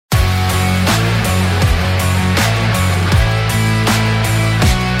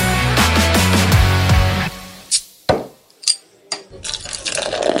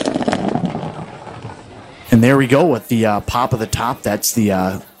And there we go with the pop of the top. That's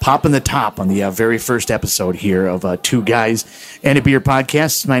the pop in the top on the very first episode here of Two Guys and a Beer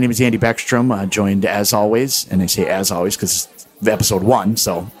podcast. My name is Andy Beckstrom, joined as always, and I say as always because it's episode 1,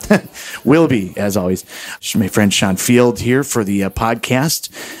 so will be as always. My friend Shawn Field here for the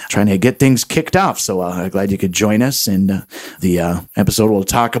podcast, trying to get things kicked off. So glad you could join us. And the episode will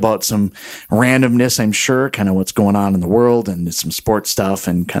talk about some randomness, I'm sure, kind of what's going on in the world and some sports stuff,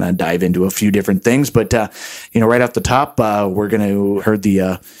 and kind of dive into a few different things. But right off the top, we're going to heard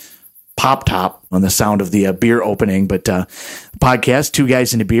the pop top on the sound of the beer opening, but podcast Two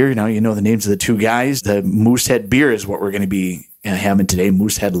Guys and a Beer. You know the names of the two guys. The Moosehead beer is what we're going to be having today.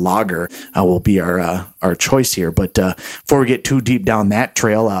 Moosehead Lagger will be our choice here. But before we get too deep down that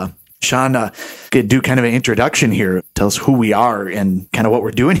trail, Shawn, could do kind of an introduction here. Tell us who we are and kind of what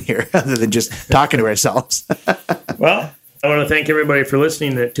we're doing here, other than just talking to ourselves. Well, I want to thank everybody for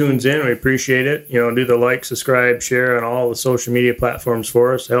listening that tunes in. We appreciate it. Do the like, subscribe, share on all the social media platforms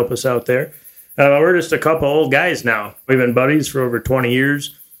for us to help us out there. We're just a couple old guys now. We've been buddies for over 20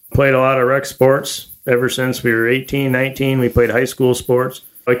 years. Played a lot of rec sports ever since we were 18, 19. We played high school sports.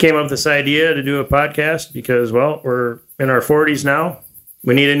 I came up with this idea to do a podcast because, well, we're in our 40s now.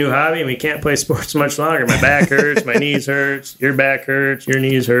 We need a new hobby, and we can't play sports much longer. My back hurts, my knees hurts, your back hurts, your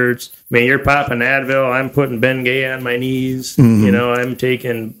knees hurts. I mean, you're popping Advil, I'm putting Bengay on my knees. Mm-hmm.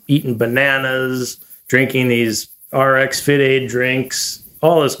 I'm eating bananas, drinking these RX Fit Aid drinks,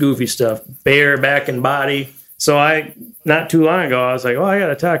 all this goofy stuff, bare back and body. So not too long ago, I was like, I got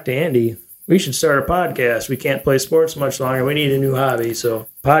to talk to Andy. We should start a podcast. We can't play sports much longer. We need a new hobby. So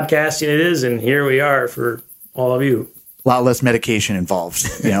podcasting it is, and here we are for all of you. A lot less medication involved,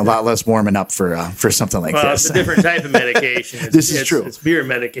 a lot less warming up for something like this. Well, it's a different type of medication. This is true. It's beer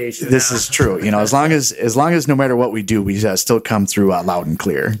medication. This is true. As long as no matter what we do, we still come through loud and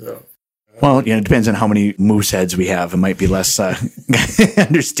clear. So. Well, it depends on how many moose heads we have. It might be less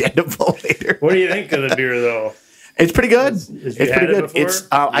understandable later. What do you think of the beer, though? It's pretty good. It's pretty good. It's.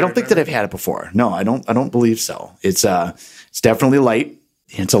 I don't think that I've had it before. No, I don't believe so. It's definitely light.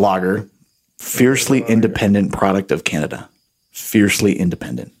 It's a lager. Fiercely independent product of Canada. Fiercely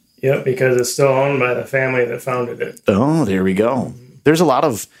independent. Yep, because it's still owned by the family that founded it. Oh, there we go. There's a lot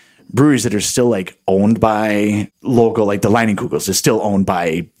of breweries that are still owned by local, like the Leinenkugels is still owned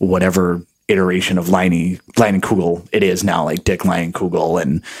by whatever iteration of Leinenkugel it is now, like Dick Leinenkugel,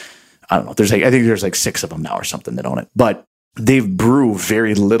 and I don't know. I think there's 6 of them now or something that own it. But they brew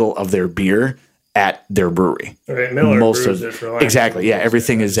very little of their beer at their brewery. Right, Miller brews it for Leinenkugel. Exactly, yeah.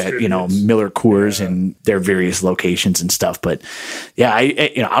 Everything is at Miller Coors and their various locations and stuff. But yeah,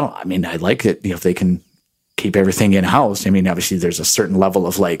 I like it if they can keep everything in house. I mean, obviously there's a certain level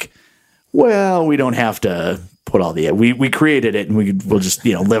of we don't have to put all we created it and we'll just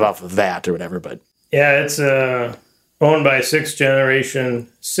live off of that or whatever. But yeah, it's owned by sixth generation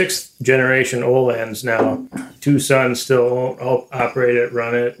Olands now. 2 sons still operate it,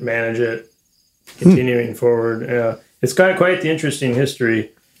 run it, manage it. Continuing forward. It's got quite the interesting history.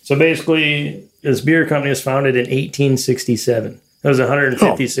 So basically, this beer company was founded in 1867. That was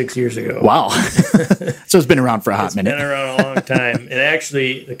 156 years ago. Wow. So it's been around for a hot minute. It's been around a long time. And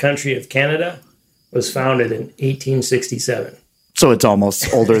actually, the country of Canada was founded in 1867. So it's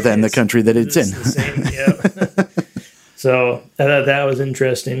almost older than the country that it's in. The same, yeah. So I thought that was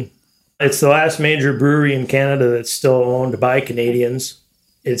interesting. It's the last major brewery in Canada that's still owned by Canadians.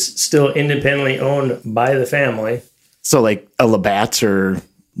 It's still independently owned by the family. So like a Labatt's or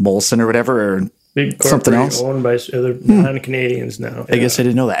Molson or whatever, or big something else? Owned by other non-Canadians now. I guess I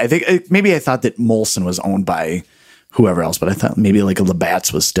didn't know that. I think I thought that Molson was owned by whoever else, but I thought maybe a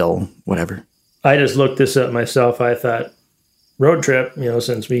Labatt's was still whatever. I just looked this up myself. I thought road trip,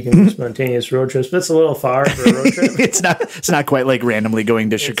 since we can do spontaneous road trips, but it's a little far for a road trip. It's not quite like randomly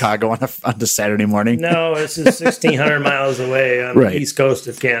going to Chicago on a Saturday morning. No, this is 1,600 miles away on the east coast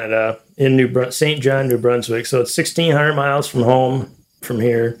of Canada in St. John, New Brunswick. So it's 1,600 miles from home from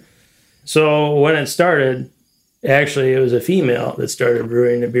here. So when it started, actually it was a female that started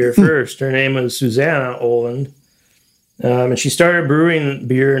brewing the beer first. Her name was Susanna Oland. And she started brewing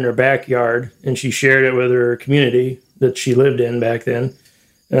beer in her backyard, and she shared it with her community that she lived in back then.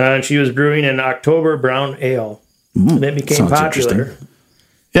 And she was brewing an October brown ale. And it became popular.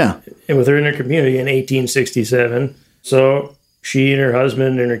 Yeah. And with her in her community in 1867. So she and her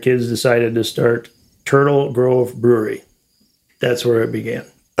husband and her kids decided to start Turtle Grove Brewery. That's where it began.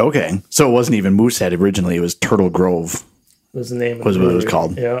 Okay. So it wasn't even Moosehead originally. It was Turtle Grove. Was the name of was the what it was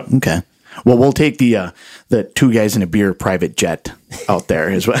called. Yeah. Okay. Well, we'll take the Two Guys in a Beer private jet out there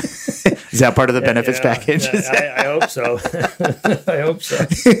as well. Is that part of the benefits package? I hope so. I hope so.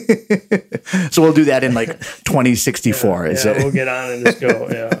 So we'll do that in like 2064. We'll get on and just go,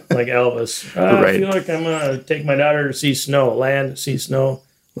 like Elvis. I feel like I'm going to take my daughter to see snow, land, see snow,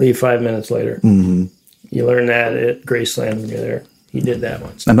 leave 5 minutes later. Mm-hmm. You learn that at Graceland when you're there. He did that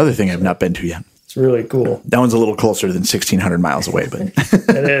once. Another thing I've not been to yet. It's really cool. That one's a little closer than 1,600 miles away, but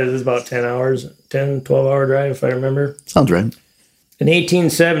it is. It's about 12-hour drive, if I remember. Sounds right. In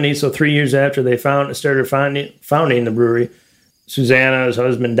 1870, so 3 years after they started founding the brewery, Susanna's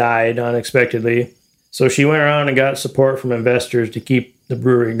husband died unexpectedly. So she went around and got support from investors to keep the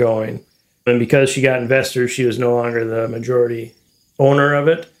brewery going. And because she got investors, she was no longer the majority owner of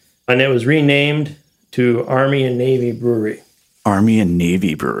it. And it was renamed to Army and Navy Brewery. Army and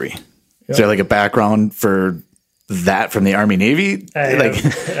Navy Brewery. Is there like a background for that from the Army Navy?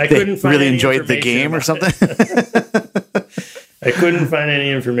 I couldn't find really any enjoyed the game or something? I couldn't find any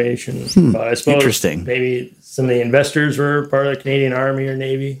information. I suppose Interesting. Maybe some of the investors were part of the Canadian Army or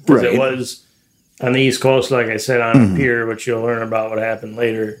Navy. Because it was on the East Coast, like I said, on a pier, which you'll learn about what happened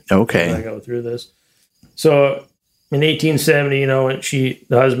later. Okay. As I go through this. So in 1870, when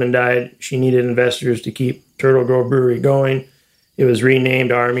the husband died, she needed investors to keep Turtle Grove Brewery going. It was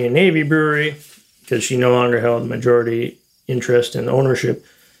renamed Army and Navy Brewery because she no longer held majority interest in ownership.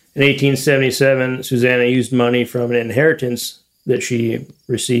 In 1877, Susanna used money from an inheritance that she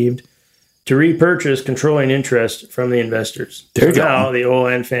received to repurchase controlling interest from the investors. Now the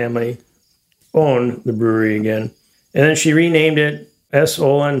Olin family owned the brewery again. And then she renamed it S.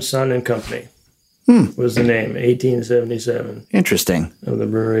 Olin, Son and Company. Was the name, 1877. Interesting. Of the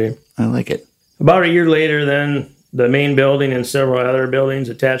brewery. I like it. About a year later, then, the main building and several other buildings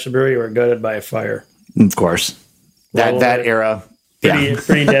attached to the brewery were gutted by a fire. Of course. That era.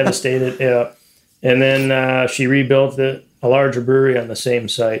 Pretty devastated, yeah. And then she rebuilt a larger brewery on the same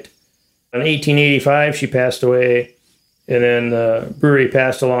site. In 1885, she passed away, and then the brewery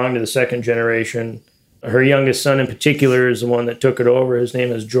passed along to the second generation. Her youngest son in particular is the one that took it over. His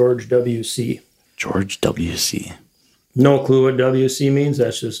name is George W.C. George W.C. No clue what W.C. means.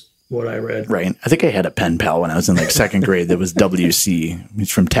 That's just what I read. Right. I think I had a pen pal when I was in like second grade that was W.C.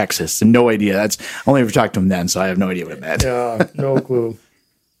 He's from Texas. And no idea. I only ever talked to him then, so I have no idea what it meant. Yeah, no clue.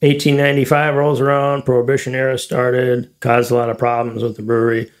 1895 rolls around. Prohibition era started. Caused a lot of problems with the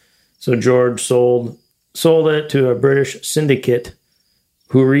brewery. So George sold it to a British syndicate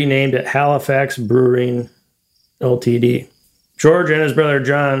who renamed it Halifax Brewing Ltd. George and his brother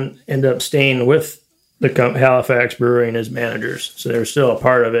John end up staying with the Halifax Brewing as managers. So they're still a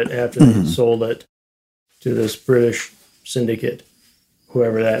part of it after they sold it to this British syndicate.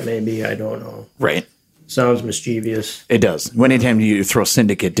 Whoever that may be, I don't know. Right. Sounds mischievous. It does. Anytime you throw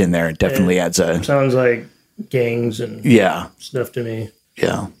syndicate in there, it definitely adds a... Sounds like gangs and stuff to me.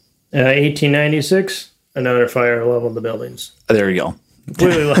 Yeah. 1896, another fire leveled the buildings. There you go.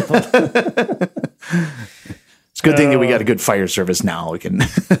 Completely leveled. It's a good thing that we got a good fire service now. We can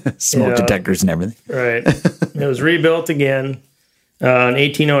smoke detectors and everything. Right. It was rebuilt again. In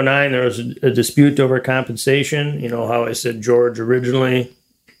 1809, there was a dispute over compensation. You know how I said George originally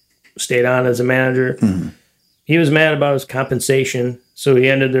stayed on as a manager. Mm-hmm. He was mad about his compensation, so he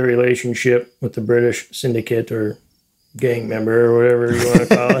ended the relationship with the British syndicate or gang member or whatever you want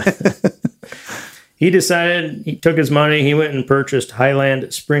to call it. He took his money, he went and purchased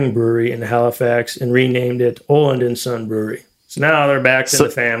Highland Spring Brewery in Halifax and renamed it Oland & Son Brewery. So now they're back to the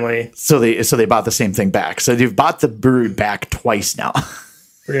family. So they bought the same thing back. So they've bought the brewery back twice now.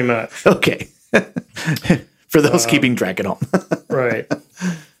 Pretty much. Okay. For those keeping track at home. Right.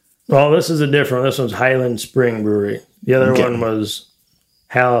 Well, this is a different one. This one's Highland Spring Brewery. The other one was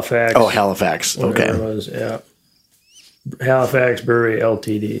Halifax. Oh, Halifax. Okay. It was, yeah. Halifax Brewery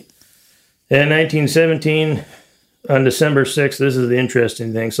Ltd. In 1917, on December 6th, this is the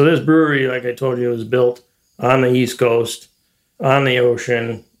interesting thing. So this brewery, like I told you, was built on the East Coast, on the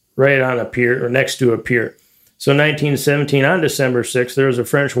ocean, right on a pier, or next to a pier. So in 1917, on December 6th, there was a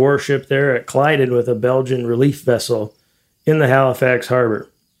French warship there. It collided with a Belgian relief vessel in the Halifax harbor.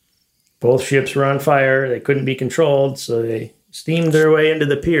 Both ships were on fire. They couldn't be controlled, so they steamed their way into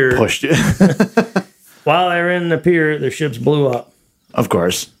the pier. Pushed it. While they were in the pier, the ships blew up. Of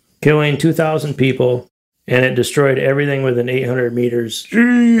course. Killing 2,000 people, and it destroyed everything within 800 meters of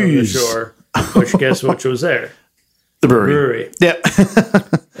the shore, which was there? The brewery. Yep.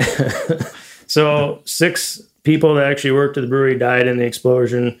 So 6 people that actually worked at the brewery died in the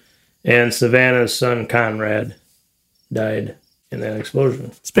explosion, and Savannah's son, Conrad, died in that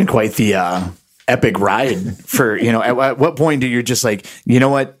explosion. It's been quite the epic ride for, at what point do you just like, you know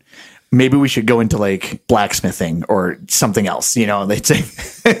what? maybe we should go into like blacksmithing or something else. They'd say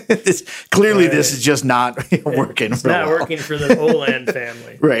this is just not working. It's not working for the Oland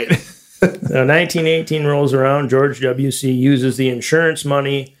family. Right. 1918 rolls around. George W.C. uses the insurance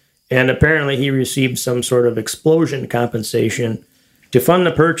money, and apparently he received some sort of explosion compensation to fund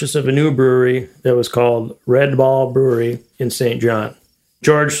the purchase of a new brewery that was called Red Ball Brewery in St. John.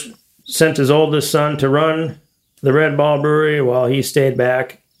 George sent his oldest son to run the Red Ball Brewery while he stayed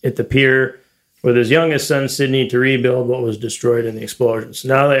back at the pier with his youngest son, Sidney, to rebuild what was destroyed in the explosion. So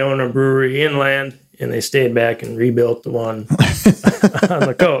now they own a brewery inland, and they stayed back and rebuilt the one on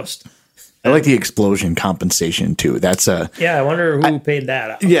the coast. I like the explosion compensation too. That's I wonder who paid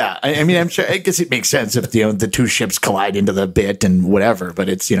that out. Yeah, I mean, I'm sure. I guess it makes sense if the two ships collide into the bit and whatever. But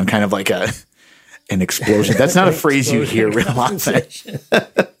it's kind of like an explosion. That's not a phrase you hear real often.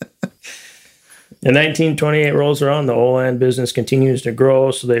 In 1928 rolls around, the Oland business continues to grow,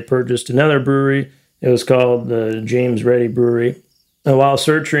 so they purchased another brewery. It was called the James Ready Brewery. And while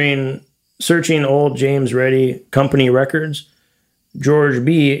searching old James Ready company records, George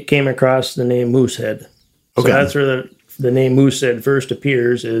B. came across the name Moosehead. So that's where the name Moosehead first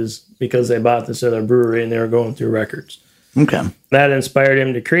appears, is because they bought this other brewery and they were going through records. Okay. That inspired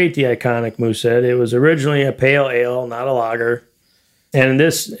him to create the iconic Moosehead. It was originally a pale ale, not a lager. And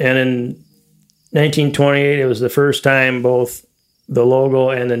in 1928, it was the first time both the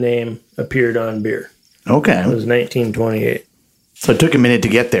logo and the name appeared on beer. Okay. It was 1928. So it took a minute to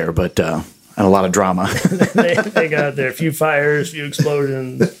get there, but and a lot of drama. they got there. A few fires, a few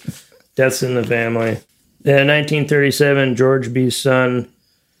explosions, deaths in the family. In 1937, George B.'s son,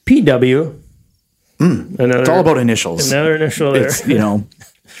 P.W. It's all about initials. Another initial there. It's,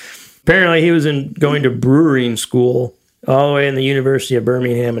 Apparently, he was going to brewing school all the way in the University of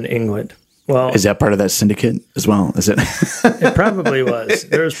Birmingham in England. Well, is that part of that syndicate as well? Is it? It probably was.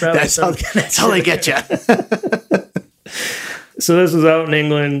 There was probably that's how they get you. So this was out in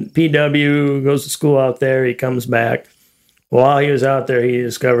England. PW goes to school out there. He comes back. While he was out there, he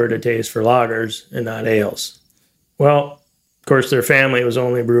discovered a taste for lagers and not ales. Well, of course, their family was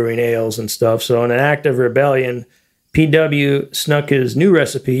only brewing ales and stuff. So in an act of rebellion, PW snuck his new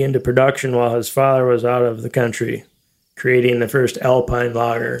recipe into production while his father was out of the country, creating the first Alpine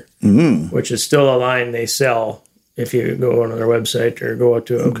lager, which is still a line they sell if you go on their website or go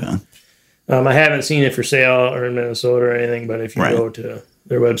to them. Okay. I haven't seen it for sale or in Minnesota or anything, but if you go to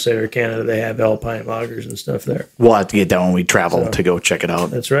their website or Canada, they have Alpine lagers and stuff there. We'll have to get down when we travel to go check it out.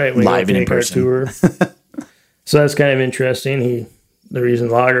 That's right. We live and in person. Our tour. So that's kind of interesting. The reason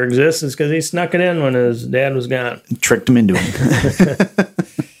lager exists is because he snuck it in when his dad was gone. Tricked him into it.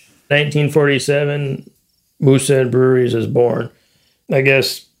 1947, Moosehead Breweries is born. I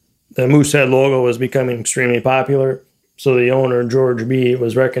guess the Moosehead logo was becoming extremely popular. So the owner, George B.,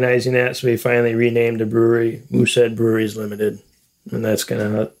 was recognizing that, so he finally renamed the brewery Moosehead Breweries Limited. And that's kind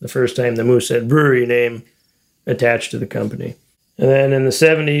of the first time the Moosehead Brewery name attached to the company. And then in the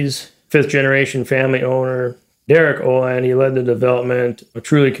 70s, fifth-generation family owner, Derek Oland, he led the development of a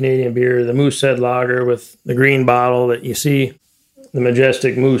truly Canadian beer, the Moosehead Lager, with the green bottle that you see, the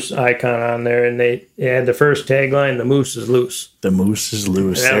majestic moose icon on there, and they had the first tagline, "The moose is loose." The moose is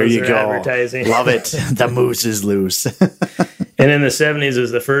loose. There you go. Advertising. Love it. The moose is loose. And in the 70s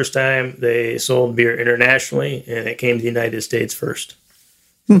is the first time they sold beer internationally, and it came to the United States first.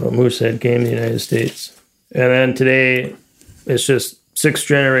 So Moosehead came to the United States. And then today, it's just sixth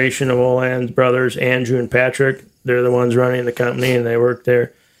generation of Oland's brothers, Andrew and Patrick. They're the ones running the company, and they work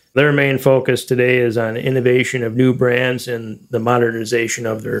there. Their main focus today is on innovation of new brands and the modernization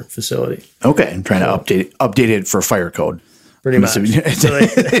of their facility. Okay, I'm trying to update it for fire code. Pretty much. So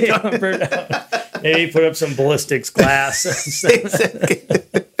they don't burn out. Maybe put up some ballistics glass.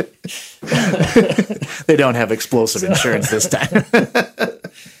 They don't have explosive insurance this time.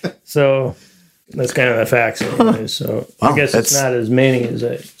 So that's kind of the facts anyways. So I guess it's not as many as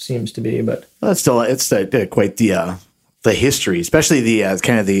it seems to be, but it's still quite the history, especially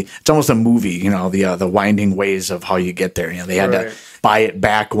it's almost a movie, the winding ways of how you get there. They had to buy it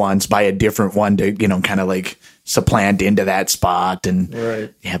back once, buy a different one to, kind of like supplant into that spot and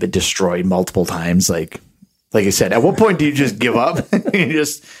have it destroyed multiple times. Like I said, at what point do you just give up?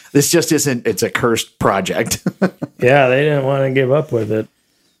 This just isn't, it's a cursed project. Yeah, they didn't want to give up with it.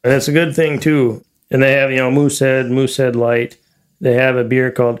 And it's a good thing too. And they have, Moosehead Light. They have a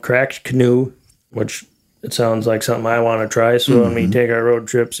beer called Cracked Canoe, which it sounds like something I want to try. So when we take our road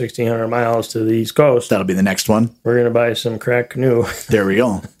trip 1,600 miles to the East Coast, that'll be the next one. We're going to buy some Cracked Canoe. There we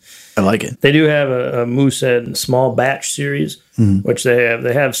go. I like it. They do have a Moosehead small batch series, which they have.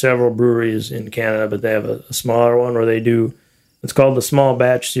 They have several breweries in Canada, but they have a smaller one where they do It's called the Small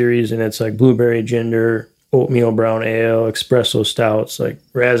Batch Series, and it's like blueberry ginger, oatmeal brown ale, espresso stouts, like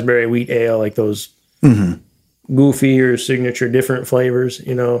raspberry wheat ale, like those goofy or signature different flavors,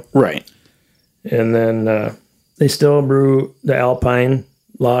 you know. Right. And then they still brew the Alpine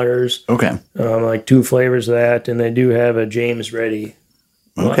lagers. Okay. Like 2 flavors of that, and they do have a James Ready.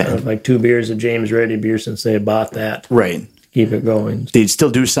 Okay. Like 2 beers of James Ready beer since they bought that. Right. Keep it going. They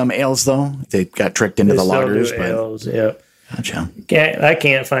still do some ales, though? They got tricked into the lagers. Still do ales, yep. Gotcha. I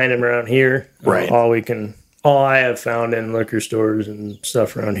can't find them around here. Right. All I have found in liquor stores and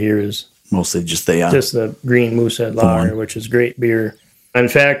stuff around here is mostly just the green Moosehead Lagger, which is great beer. In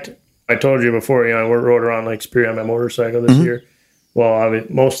fact, I told you before, you know, I rode around Lake Superior on my motorcycle this year. Well,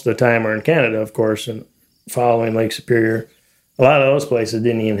 most of the time we're in Canada, of course, and following Lake Superior. A lot of those places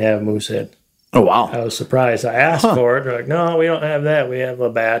didn't even have Moosehead. Oh, wow. I was surprised. I asked for it. They're like, no, we don't have that. We have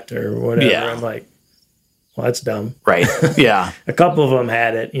Labatt or whatever. Yeah. I'm like, well, that's dumb. Right. Yeah. A couple of them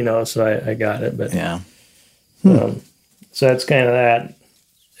had it, you know, so I got it. But yeah. so that's kind of that.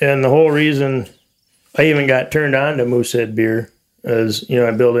 And the whole reason I even got turned on to Moosehead beer is, you know,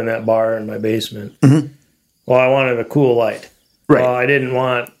 I built in that bar in my basement. Well, I wanted a cool light. Right. Well, I didn't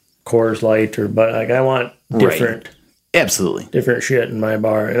want Coors Light but like I want different. Right. Absolutely. Different shit in my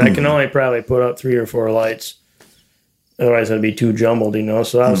bar. And I can only probably put up 3 or 4 lights. Otherwise, it'd be too jumbled, you know.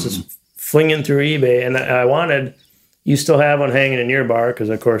 So I was just flinging through eBay, and I wanted, you still have one hanging in your bar, because,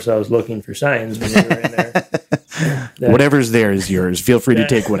 of course, I was looking for signs when you were in there. Whatever's there is yours. Feel free to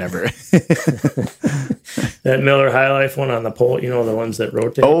take whatever. That Miller High Life one on the pole, you know, the ones that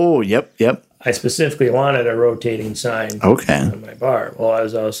rotate. Oh, yep. I specifically wanted a rotating sign on my bar. Well,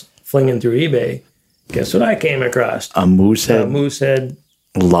 as I was flinging through eBay, guess what I came across? A Moosehead. A Moosehead.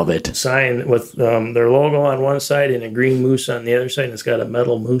 Love it. Sign with their logo on one side and a green moose on the other side, and it's got a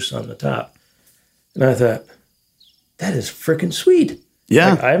metal moose on the top. And I thought, that is freaking sweet.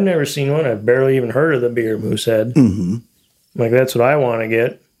 Yeah. Like, I've never seen one. I've barely even heard of the beer Moosehead. Like, that's what I want to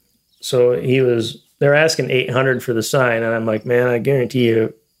get. So they're asking $800 for the sign, and I'm like, man, I guarantee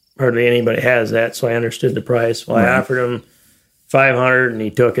you hardly anybody has that. So I understood the price. Well, I offered him $500, and he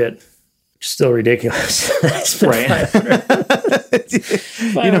took it. Still ridiculous. I spent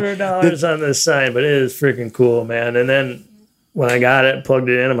 $500 on this sign, but it is freaking cool, man. And then when I got it, plugged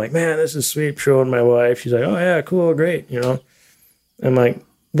it in, I'm like, man, this is sweet. Showing my wife. She's like, oh, yeah, cool, great, you know. I'm like,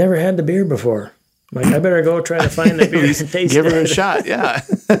 never had the beer before. I'm like, I better go try to find the beer and taste it. Give her a shot, yeah.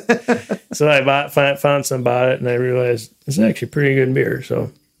 So I found some, bought it, and I realized it's actually pretty good beer.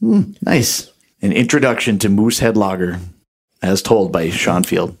 So nice. An introduction to Moosehead Lagger, as told by Shawn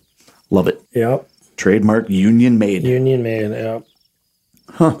Field. Love it. Yep. Trademark, union made. Union made, yep.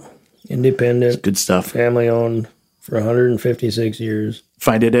 Huh. Independent. It's good stuff. Family owned for 156 years.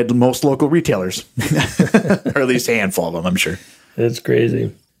 Find it at most local retailers. Or at least a handful of them, I'm sure. It's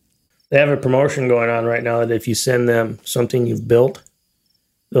crazy. They have a promotion going on right now that if you send them something you've built,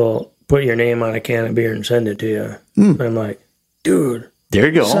 they'll put your name on a can of beer and send it to you. I'm like, dude. There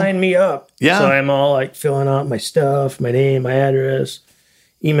you go. Sign me up. Yeah. So I'm all like filling out my stuff, my name, my address,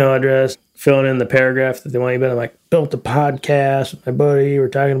 email address, filling in the paragraph that they want you to. I'm like, built a podcast with my buddy. We're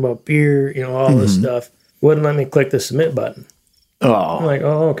talking about beer, you know, all this stuff. Wouldn't let me click the submit button. Oh. I'm like,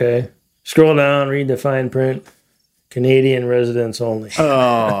 oh, okay. Scroll down, read the fine print. Canadian residents only.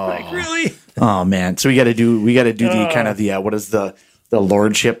 Oh. Like, really? Oh, man. So we got to do the kind of the, what is the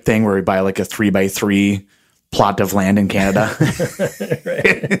lordship thing where we buy like a 3x3 plot of land in Canada.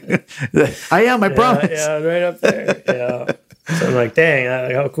 I promise. Yeah, right up there. Yeah. So I'm like,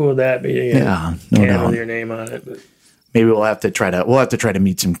 dang, how cool would that be? Yeah, no doubt. With your name on it. But. Maybe we'll have to try to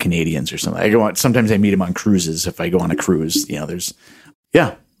meet some Canadians or something. Sometimes I meet them on cruises. If I go on a cruise, you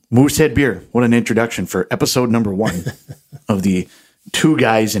know, Moosehead beer. What an introduction for episode number 1 of the Two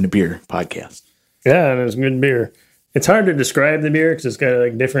Guys and a Beer podcast. Yeah, and it's good beer. It's hard to describe the beer because it's got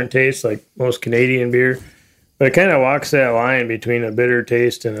like different tastes, like most Canadian beer. But it kind of walks that line between a bitter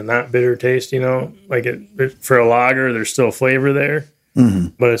taste and a not bitter taste, you know? Like for a lager, there's still flavor there,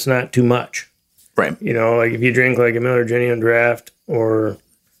 but it's not too much. Right. You know, like if you drink like a Miller Genuine Draft or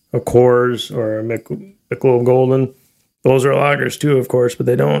a Coors or a Michelob Golden, those are lagers too, of course, but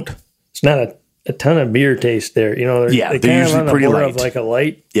it's not a ton of beer taste there. You know, they're usually pretty light. Of like a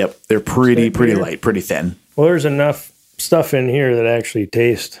light. Yep. They're pretty light, pretty thin. Well, there's enough stuff in here that actually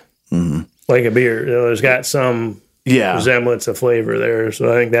tastes like a beer. You know, there's got some resemblance of flavor there,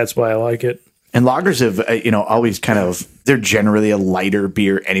 so I think that's why I like it. And lagers have, always they're generally a lighter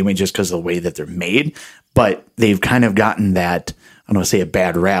beer anyway, just because of the way that they're made. But they've kind of gotten that, I don't want to say a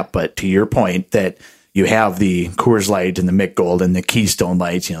bad rap, but to your point, that you have the Coors Light and the Mick Gold and the Keystone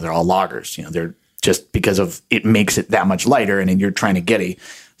Lights, you know, they're all lagers. You know, just because of it makes it that much lighter. And then you're trying to get a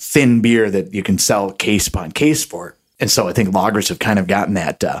thin beer that you can sell case upon case for. And so I think lagers have kind of gotten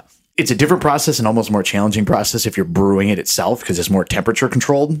that. It's a different process and almost more challenging process if you're brewing it itself because it's more temperature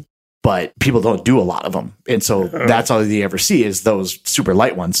controlled. But people don't do a lot of them. And so that's all you ever see is those super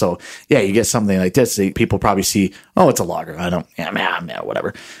light ones. So, yeah, you get something like this. People probably see, oh, it's a lager.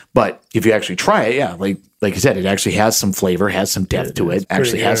 Whatever. But if you actually try it, yeah, like you said, it actually has some flavor, has some depth to it,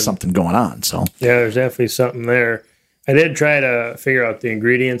 actually has something going on. So, yeah, there's definitely something there. I did try to figure out the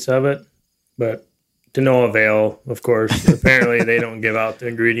ingredients of it, but to no avail, of course. Apparently, they don't give out the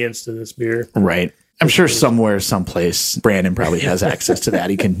ingredients to this beer. Right. I'm sure somewhere, someplace, Brandon probably has access to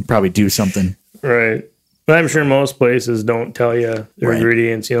that. He can probably do something. Right. But I'm sure most places don't tell you their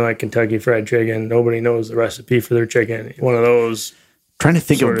ingredients. Like Kentucky Fried Chicken. Nobody knows the recipe for their chicken. One of those trying to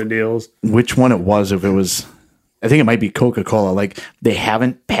think sort of deals. Which one it was. If it was, I think it might be Coca-Cola. Like they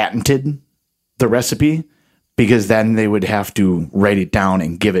haven't patented the recipe because then they would have to write it down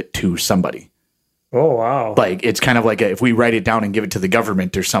and give it to somebody. Oh, wow. Like it's kind of like if we write it down and give it to the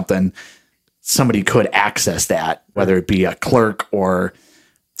government or something, somebody could access that, whether it be a clerk or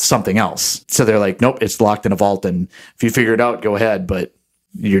something else. So they're like, nope, it's locked in a vault. And if you figure it out, go ahead, but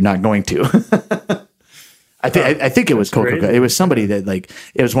you're not going to. I think it was Coca-Cola. It was somebody that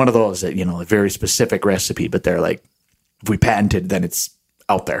it was one of those that, a very specific recipe, but they're like, if we patented, then it's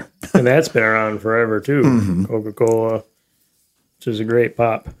out there. And that's been around forever too. Mm-hmm. Coca-Cola, which is a great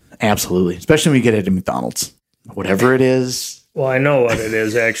pop. Absolutely. Especially when you get it at McDonald's. Whatever it is. Well, I know what it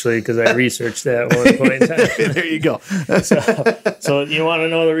is, actually, because I researched that at one point in time. There you go. So you want to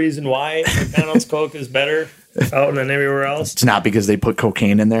know the reason why McDonald's Coke is better out than everywhere else? It's not because they put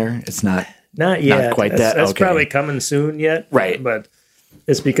cocaine in there. It's not yet. Not quite that. That's okay. probably coming soon yet. Right. But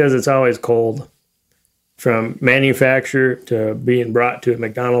it's because it's always cold. From manufacture to being brought to a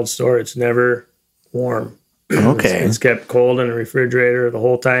McDonald's store, it's never warm. Okay. It's kept cold in a refrigerator the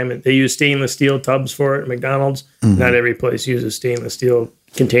whole time. They use stainless steel tubs for it at McDonald's. Mm-hmm. Not every place uses stainless steel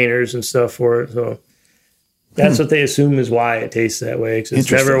containers and stuff for it. So that's what they assume is why it tastes that way. Because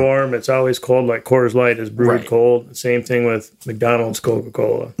it's never warm. It's always cold. Like Coors Light is brewed cold. Same thing with McDonald's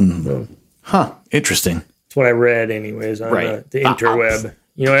Coca-Cola. Mm-hmm. So, interesting. That's what I read anyways on the interweb.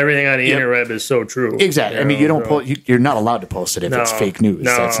 Everything on the interweb is so true. Exactly. I mean, you don't you're not allowed to post it if it's fake news.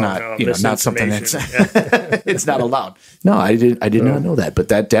 That's not, not something that's it's not allowed. No, I did not know that, but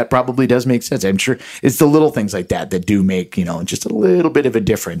that probably does make sense. I'm sure it's the little things like that do make, just a little bit of a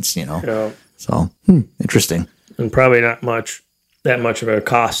difference, Yeah. So, interesting. And probably not that much of a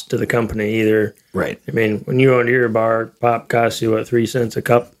cost to the company either. Right. I mean, when you own your bar, pop costs you 3 cents a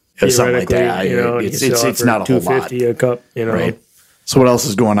cup? Something like that. It's not a whole lot. $2.50 a cup, Right. So what else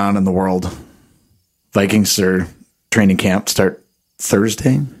is going on in the world? Vikings are training camp start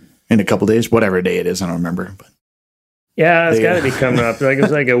Thursday in a couple days, whatever day it is. I don't remember. But yeah, it's got to be coming up. It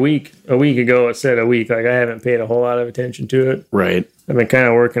was like a week ago. It said a week. Like I haven't paid a whole lot of attention to it. Right. I've been kind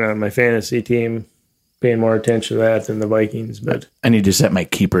of working on my fantasy team, paying more attention to that than the Vikings. But I need to set my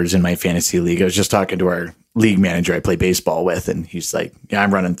keepers in my fantasy league. I was just talking to our league manager I play baseball with, and he's like, yeah,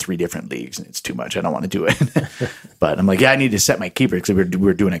 I'm running 3 different leagues and it's too much. I don't want to do it. But I'm like, yeah, I need to set my keeper because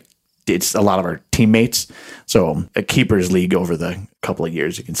we're doing it's a lot of our teammates. So a keepers league over the couple of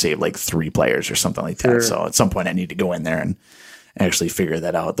years, you can save like 3 players or something like that. Sure. So at some point I need to go in there and actually figure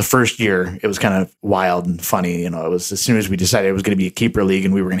that out. The first year it was kind of wild and funny. It was as soon as we decided it was going to be a keeper league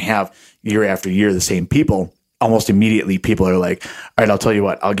and we were going to have year after year the same people, almost immediately people are like, all right, I'll tell you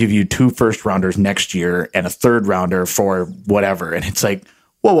what, I'll give you 2 first rounders next year and a 3rd rounder for whatever. And it's like,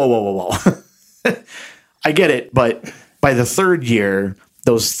 whoa. I get it. But by the 3rd year,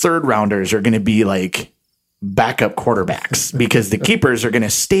 those 3rd rounders are going to be like backup quarterbacks because the keepers are going to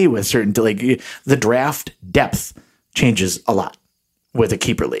stay with certain, like the draft depth changes a lot with a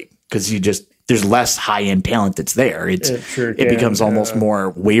keeper league because there's less high-end talent that's there. It becomes almost more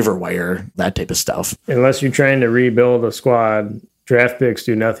waiver wire, that type of stuff. Unless you're trying to rebuild a squad, draft picks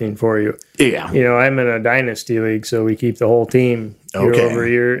do nothing for you. Yeah. I'm in a dynasty league, so we keep the whole team year over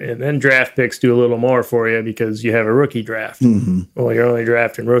year. And then draft picks do a little more for you because you have a rookie draft. Mm-hmm. Well, you're only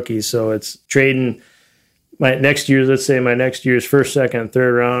drafting rookies, so it's trading my next year's 1st, 2nd,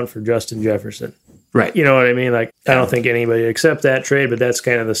 3rd round for Justin Jefferson. Right. You know what I mean? Like, I don't think anybody accept that trade, but that's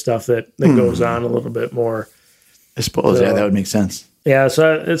kind of the stuff that goes on a little bit more. I suppose, that would make sense. Yeah,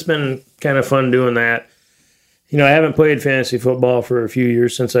 so it's been kind of fun doing that. I haven't played fantasy football for a few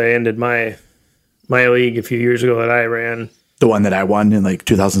years since I ended my league a few years ago that I ran. The one that I won in like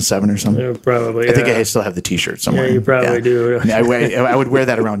 2007 or something? Yeah, probably. I think I still have the T-shirt somewhere. Yeah, you probably do. I would wear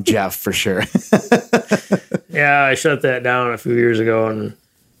that around Jeff for sure. Yeah, I shut that down a few years ago, and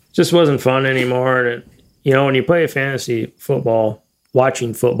just wasn't fun anymore. And when you play fantasy football,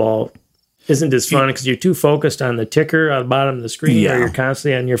 watching football isn't as fun because you're too focused on the ticker on the bottom of the screen, or you're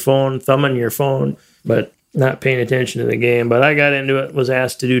constantly on your phone, thumbing your phone, but not paying attention to the game. But I got into it, was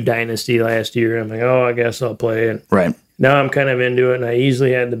asked to do Dynasty last year. I'm like, I guess I'll play. And right now I'm kind of into it, and I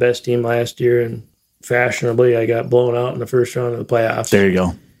easily had the best team last year, and fashionably I got blown out in the first round of the playoffs. There you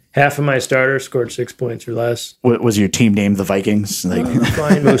go. Half of my starters scored 6 points or less. What was your team named? The Vikings?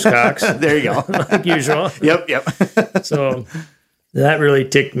 Flying Moose Cocks. There you go. Like usual. Yep. So that really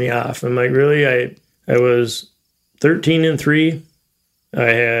ticked me off. I'm like, really? I was 13-3.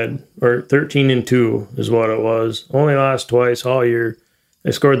 Or 13-2 is what it was. Only lost twice all year. I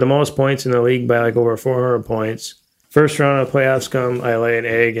scored the most points in the league by like over 400 points. First round of playoffs come, I lay an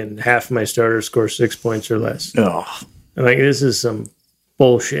egg, and half of my starters score 6 points or less. Oh. I'm like, this is some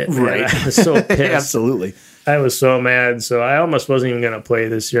bullshit. Man. Right. I was so pissed. Absolutely. I was so mad. So I almost wasn't even going to play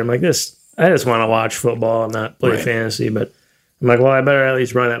this year. I'm like, I just want to watch football and not play fantasy. But I'm like, well, I better at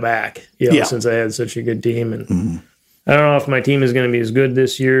least run it back, since I had such a good team. And I don't know if my team is going to be as good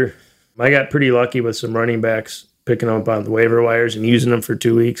this year. I got pretty lucky with some running backs, picking them up on the waiver wires and using them for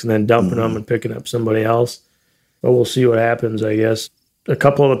 2 weeks and then dumping them and picking up somebody else. But we'll see what happens, I guess. A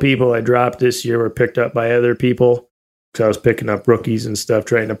couple of the people I dropped this year were picked up by other people. So I was picking up rookies and stuff,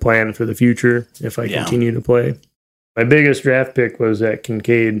 trying to plan for the future if I continue to play. My biggest draft pick was that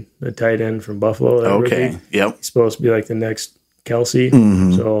Kincaid, the tight end from Buffalo. Okay, rookie. yep. He's supposed to be like the next Kelsey.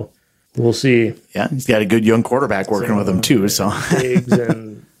 So we'll see. Yeah, he's got a good young quarterback working with him too. So Diggs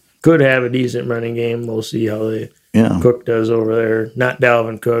and could have a decent running game. We'll see how Cook does over there. Not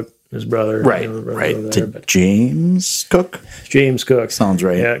Dalvin Cook, his brother. Right. There, James Cook? James Cook. Sounds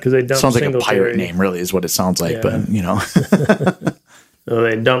right. Yeah, because they dumped sounds like a pirate Singletary. name, really, is what it sounds like. But, So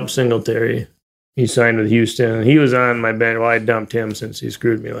they dumped Singletary. He signed with Houston. He was on my bench. Well, I dumped him since he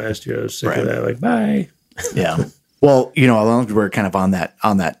screwed me last year. I was sick of that. Like, bye. Yeah. Well, as long as we're kind of on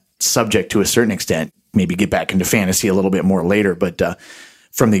that subject to a certain extent, maybe get back into fantasy a little bit more later. But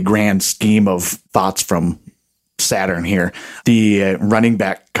from the grand scheme of thoughts from Saturn here, the running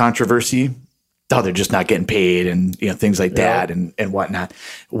back controversy, they're just not getting paid and things like that and whatnot.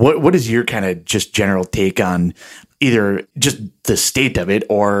 What is your kind of just general take on either just the state of it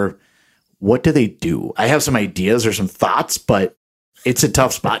or what do they do? I have some ideas or some thoughts, but it's a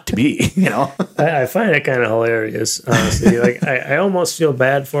tough spot to be, I find it kind of hilarious, honestly. Like I almost feel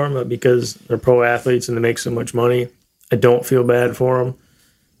bad for them, but because they're pro athletes and they make so much money, I don't feel bad for them.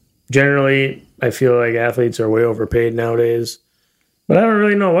 Generally, I feel like athletes are way overpaid nowadays, but I don't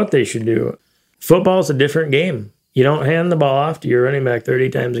really know what they should do. Football's a different game. You don't hand the ball off to your running back 30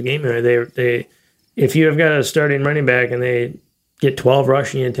 times a game. If you have got a starting running back and they get 12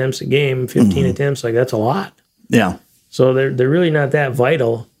 rushing attempts a game, 15 attempts, like that's a lot. Yeah. So they're really not that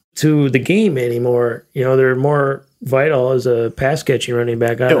vital to the game anymore. They're more vital as a pass catching running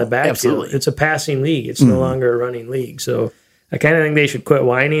back out of the backfield. Absolutely. It's a passing league. It's no longer a running league. So I kind of think they should quit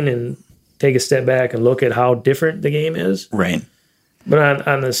whining and take a step back and look at how different the game is. Right. But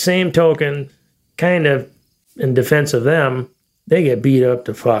on the same token, kind of in defense of them, they get beat up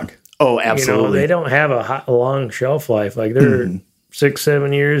to fuck. Oh, absolutely. They don't have a long shelf life. Like they're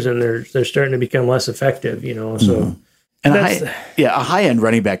 6-7 years and they're starting to become less effective, so. And a high-end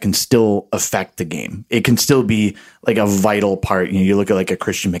running back can still affect the game. It can still be like a vital part. You look at like a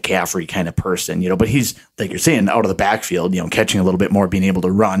Christian McCaffrey kind of person, but he's, like you're saying, out of the backfield, catching a little bit more, being able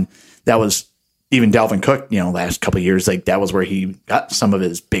to run. That was even Dalvin Cook, last couple of years, like that was where he got some of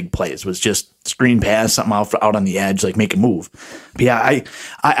his big plays, was just screen pass, something out on the edge, like make a move. But yeah,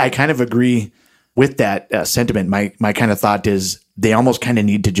 I kind of agree with that sentiment. My kind of thought is they almost kind of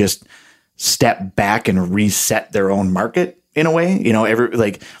need to just step back and reset their own market in a way.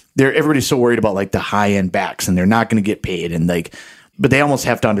 Everybody's so worried about like the high end backs and they're not going to get paid but they almost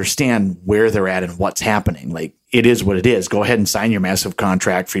have to understand where they're at and what's happening. Like it is what it is. Go ahead and sign your massive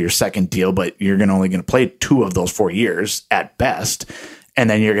contract for your second deal, but you're only going to play 2 of those 4 years at best. And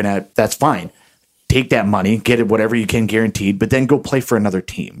then that's fine. Take that money, get it, whatever you can guaranteed, but then go play for another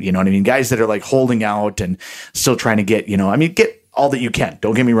team. You know what I mean? Guys that are like holding out and still trying to get, get all that you can.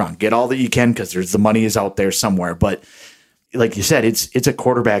 Don't get me wrong. Get all that you can because the money is out there somewhere. But like you said, it's a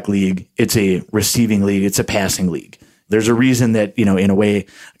quarterback league. It's a receiving league. It's a passing league. There's a reason that, in a way,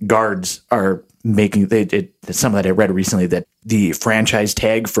 guards are making some that I read recently that the franchise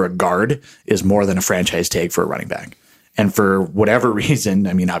tag for a guard is more than a franchise tag for a running back. And for whatever reason,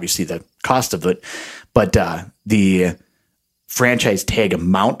 obviously the cost of it, but the franchise tag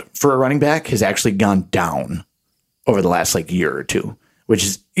amount for a running back has actually gone down over the last year or two, which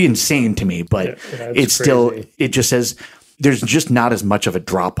is insane to me, but it's crazy. Still, it just says, there's just not as much of a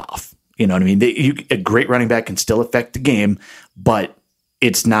drop off. You know what I mean? A great running back can still affect the game, but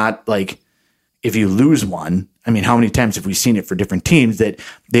it's not like if you lose one. I mean, how many times have we seen it for different teams that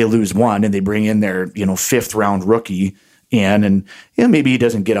they lose one and they bring in their, fifth round rookie and maybe he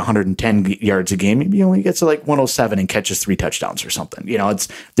doesn't get 110 yards a game. Maybe he only gets to like 107 and catches 3 touchdowns or something.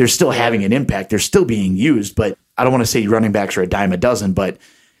 They're still having an impact. They're still being used, but I don't want to say running backs are a dime a dozen, but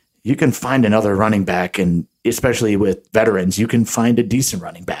you can find another running back, and especially with veterans, you can find a decent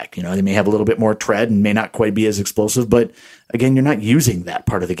running back. They may have a little bit more tread and may not quite be as explosive, but again, you're not using that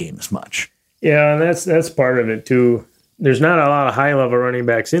part of the game as much. Yeah, and that's part of it too. There's not a lot of high-level running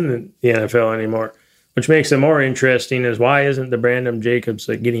backs in the NFL anymore, which makes it more interesting is why isn't the Brandon Jacobs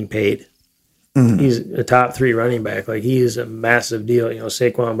getting paid? Mm-hmm. He's a top 3 running back. He's a massive deal.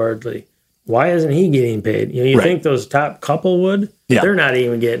 Saquon Barkley. Why isn't he getting paid? You right. think those top couple would? Yeah. They're not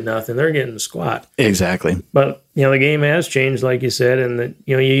even getting nothing. They're getting squat. Exactly. But, the game has changed, like you said, and that,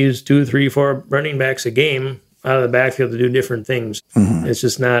 you use 2, 3, 4 running backs a game out of the backfield to do different things. Mm-hmm. It's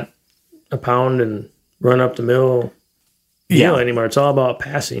just not a pound and run up the middle deal anymore. It's all about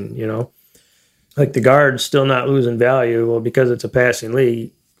passing, Like the guard's still not losing value. Well, because it's a passing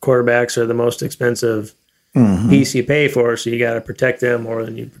league, quarterbacks are the most expensive piece you pay for, so you got to protect them more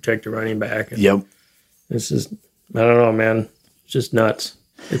than you protect a running back. And yep. It's just, I don't know, man. It's just nuts.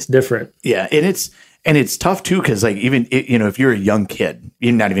 It's different. Yeah, and it's tough too because even if you're a young kid,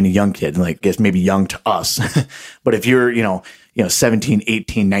 you're not even a young kid, I guess maybe young to us, but if you're 17,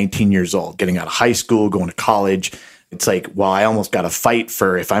 18, 19 years old, getting out of high school, going to college, it's I almost got to fight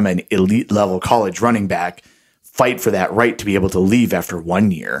for, if I'm an elite level college running back, fight for that right to be able to leave after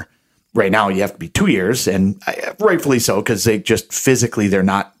 1 year. Right now, you have to be 2 years, and rightfully so, because they just physically, they're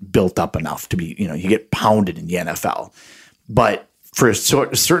not built up enough to be, you get pounded in the NFL. But for a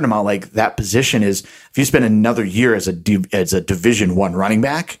certain amount, that position is, if you spend another year as a Division I running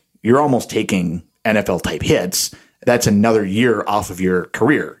back, you're almost taking NFL type hits. That's another year off of your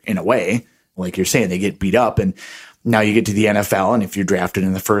career in a way. Like you're saying, they get beat up, and now you get to the NFL, and if you're drafted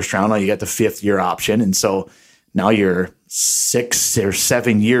in the first round, now you got the 5th year option, and so now you're 6 or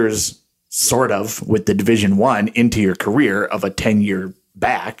 7 years sort of with the Division I into your career of a 10-year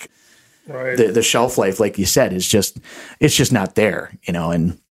back. Right. The shelf life, like you said, it's just not there,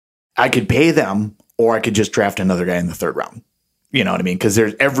 and I could pay them, or I could just draft another guy in the 3rd round. You know what I mean? Because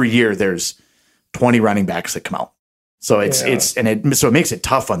every year there's 20 running backs that come out. So so it makes it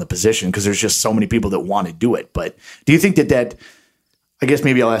tough on the position because there's just so many people that want to do it. But do you think that I guess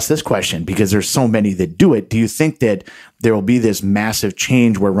maybe I'll ask this question because there's so many that do it. Do you think that there will be this massive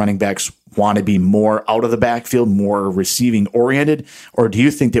change where running backs want to be more out of the backfield, more receiving oriented? Or do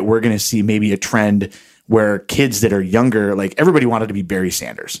you think that we're going to see maybe a trend where kids that are younger, everybody wanted to be Barry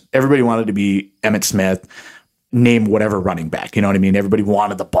Sanders. Everybody wanted to be Emmitt Smith, name whatever running back. You know what I mean? Everybody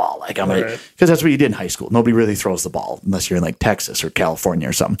wanted the ball. Because that's what you did in high school. Nobody really throws the ball unless you're in Texas or California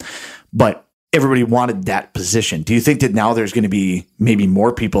or something. But everybody wanted that position. Do you think that now there's going to be maybe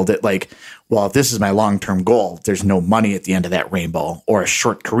more people that if this is my long-term goal, there's no money at the end of that rainbow or a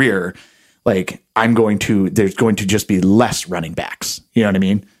short career, there's going to just be less running backs. You know what I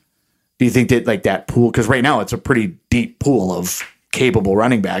mean? Do you think that that pool, because right now it's a pretty deep pool of capable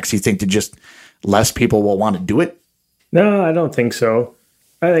running backs, you think that just less people will want to do it? No, I don't think so.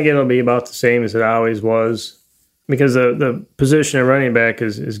 I think it'll be about the same as it always was. Because the position of running back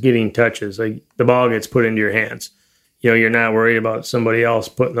is getting touches. The ball gets put into your hands. You're not worried about somebody else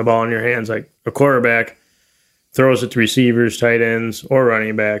putting the ball in your hands. A quarterback throws it to receivers, tight ends, or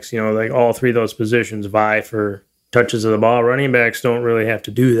running backs. All 3 of those positions vie for touches of the ball. Running backs don't really have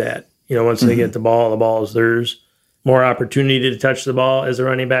to do that. Once they get the ball is theirs. More opportunity to touch the ball as a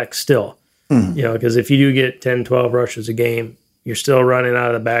running back still. Because if you do get 10, 12 rushes a game, you're still running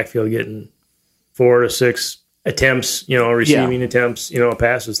out of the backfield getting 4 to 6 attempts, receiving attempts,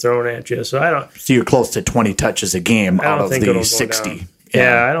 passes thrown at you. So you're close to 20 touches a game out of the 60.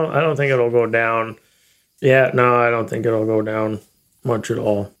 Yeah, I don't think it'll go down. Yeah, no, I don't think it'll go down much at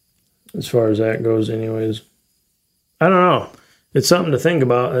all as far as that goes anyways. I don't know. It's something to think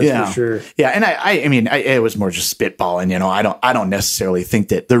about, that's for sure. Yeah, and I mean, it was more just spitballing. I don't necessarily think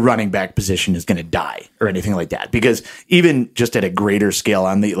that the running back position is going to die or anything like that, because even just at a greater scale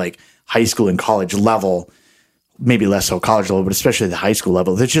on the high school and college level, maybe less so college level, but especially the high school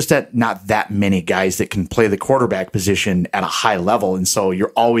level, there's just not that many guys that can play the quarterback position at a high level, and so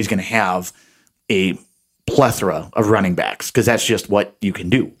you're always going to have a plethora of running backs because that's just what you can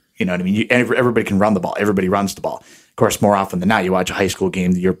do. You know what I mean? Everybody can run the ball. Everybody runs the ball. Of course, more often than not, you watch a high school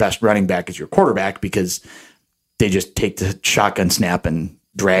game, your best running back is your quarterback because they just take the shotgun snap and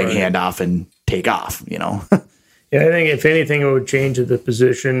drag handoff and take off, Yeah, I think if anything, it would change at the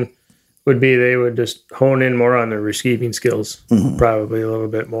position would be they would just hone in more on their receiving skills, probably a little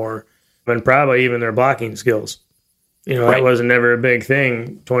bit more, and probably even their blocking skills. That wasn't never a big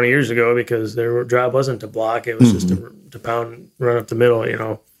thing 20 years ago because their job wasn't to block. It was just to pound, run up the middle,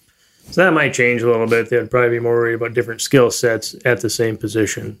 So that might change a little bit. They'd probably be more worried about different skill sets at the same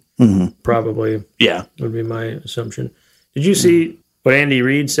position. Probably. Yeah. Would be my assumption. Did you see what Andy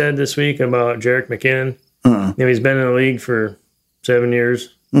Reid said this week about Jerick McKinnon? He's been in the league for 7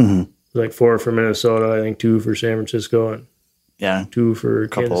 years. Like 4 for Minnesota, I think 2 for San Francisco, and 2 for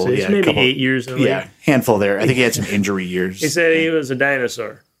Kansas City. Maybe 8 years in the league. Yeah, handful there. I think he had some injury years. He said he was a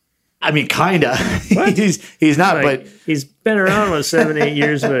dinosaur. I mean, kind of. He's not, but he's been around with 7, 8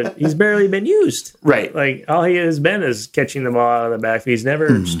 years, but he's barely been used. Right. Like all he has been is catching the ball out of the backfield. He's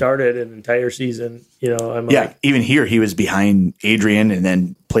never started an entire season. Even here he was behind Adrian and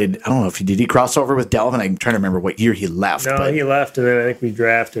then played. I don't know if did he cross over with Dalvin. I'm trying to remember what year he left. No, he left, and then I think we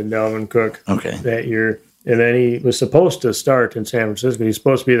drafted Dalvin Cook. That year. And then he was supposed to start in San Francisco. He's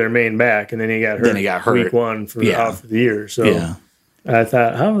supposed to be their main back, and then he got hurt. Week 1 for half of the year. So I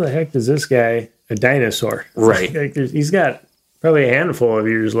thought, how the heck is this guy a dinosaur? Right. Like he's got probably a handful of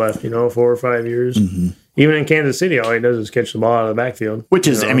years left, 4 or 5 years. Even in Kansas City, all he does is catch the ball out of the backfield. Which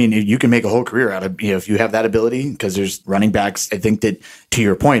is, I mean, you can make a whole career out of, if you have that ability, because there's running backs. I think that, to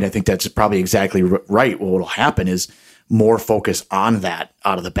your point, I think that's probably exactly right. What will happen is more focus on that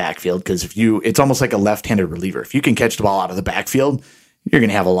out of the backfield, because it's almost like a left-handed reliever. If you can catch the ball out of the backfield, you're going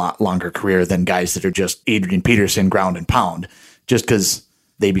to have a lot longer career than guys that are just Adrian Peterson, ground and pound, just because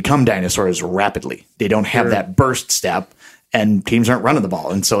they become dinosaurs rapidly. They don't have that burst step, and teams aren't running the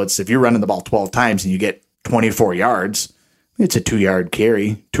ball. And so if you're running the ball 12 times and you get 24 yards, it's a 2-yard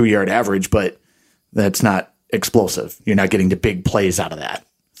carry, 2-yard average, but that's not explosive. You're not getting the big plays out of that.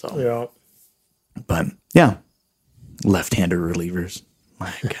 So, but yeah, left-handed relievers.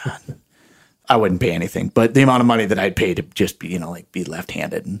 My God. I wouldn't pay anything, but the amount of money that I'd pay to just be, be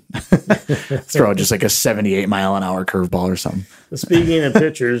left-handed and throw just like a 78-mile-an-hour curveball or something. Speaking of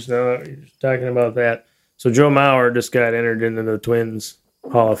pitchers, now you're talking about that. So Joe Mauer just got entered into the Twins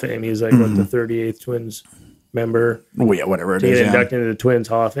Hall of Fame. He's like the 38th Twins member. Oh yeah, whatever it is. He got inducted into the Twins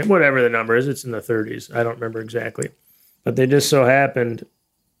Hall of Fame. Whatever the number is, it's in the 30s. I don't remember exactly, but they just so happened.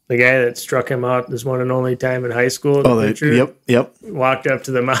 The guy that struck him out this one and only time in high school, yep, walked up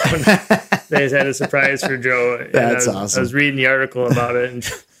to the mound. They just had a surprise for Joe. That's awesome. I was reading the article about it, and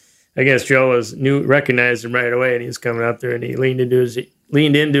I guess Joe recognized him right away, and he was coming up there, and he leaned into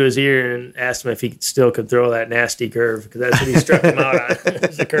his ear and asked him if he still could throw that nasty curve, because that's what he struck him out on.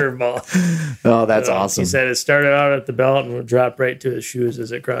 It's a curveball. Oh, that's awesome. He said it started out at the belt and would drop right to his shoes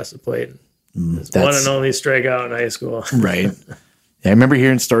as it crossed the plate. It's one and only strikeout in high school. Right. Yeah, I remember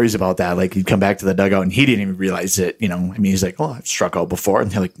hearing stories about that. Like, he'd come back to the dugout and he didn't even realize it. He's like, "Oh, I've struck out before,"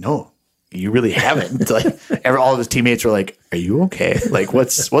 and they're like, "No, you really haven't." Like, all of his teammates were like, "Are you okay? Like,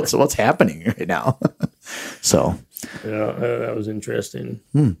 what's happening right now?" So, that was interesting.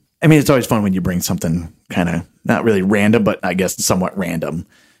 I mean, it's always fun when you bring something kind of not really random, but I guess somewhat random,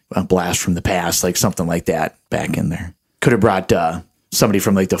 a blast from the past, like something like that back in there. Could have brought somebody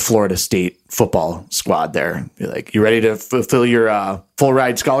from like the Florida State football squad there. Be like, "You ready to fulfill your full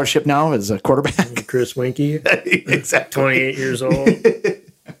ride scholarship now as a quarterback?" Chris Winkie, exactly, 28 years old.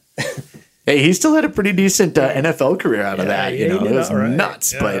 Hey, he still had a pretty decent NFL career out of that. It was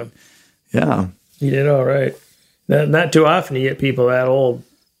nuts, but he did all right. Not too often you get people that old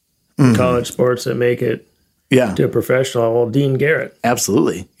in college sports that make it to a professional level. Dean Garrett,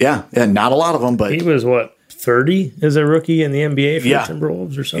 absolutely, and not a lot of them, but he was 30 as a rookie in the NBA for the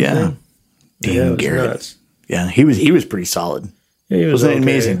Timberwolves or something. Yeah, Dean Garrett. Nuts. Yeah, he was pretty solid. Yeah, he wasn't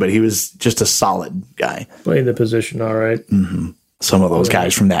amazing, but he was just a solid guy. Played the position all right. Mm-hmm. Some of those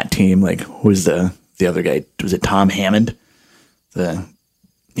guys from that team, like who was the other guy? Was it Tom Hammond?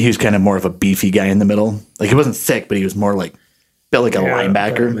 He was kind of more of a beefy guy in the middle. Like, he wasn't thick, but he was more like built like a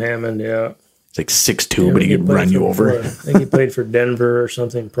linebacker. Tom Hammond, It's like 6'2", but he could run you over. I think he played for Denver or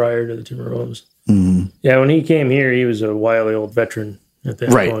something prior to the Timberwolves. Mm-hmm. Yeah, when he came here, he was a wily old veteran at that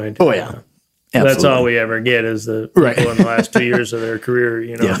point. Oh, yeah. That's all we ever get is the people in the last 2 years of their career,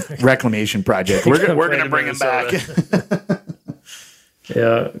 Yeah, reclamation project. We're going to bring him back.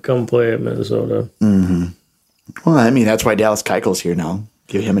 Come play at Minnesota. Mm-hmm. Well, I mean, that's why Dallas Keuchel's here now.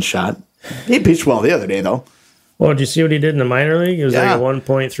 Give him a shot. He pitched well the other day, though. Well, did you see what he did in the minor league? It was like a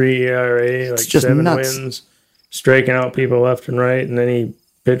 1.3 ERA, like 7 wins, striking out people left and right, and then he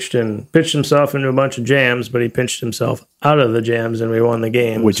pitched himself into a bunch of jams, but he pitched himself out of the jams, and we won the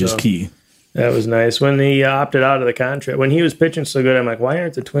game. Which is key. That was nice. When he opted out of the contract, when he was pitching so good, I'm like, why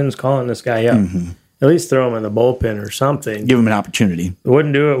aren't the Twins calling this guy up? Mm-hmm. at least throw him in the bullpen or something. Give him an opportunity.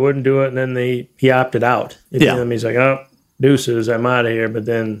 Wouldn't do it. And then he opted out. He's like, oh, deuces, I'm out of here. But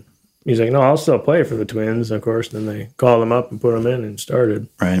then he's like, no, I'll still play for the Twins, of course. Then they called him up and put him in and started.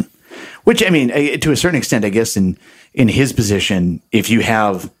 Right. Which, I mean, to a certain extent, I guess in his position, if you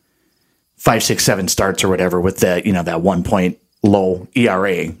have 5, 6, 7 starts or whatever with that 1 point low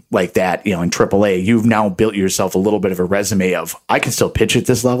ERA like that, in AAA, you've now built yourself a little bit of a resume of, I can still pitch at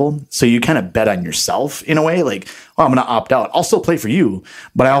this level. So you kind of bet on yourself in a way, like, oh, I'm going to opt out. I'll still play for you,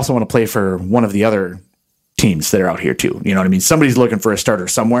 but I also want to play for one of the other teams that are out here too. You know what I mean? Somebody's looking for a starter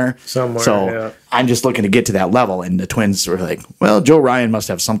somewhere. So yeah. I'm just looking to get to that level. And the Twins were like, well, Joe Ryan must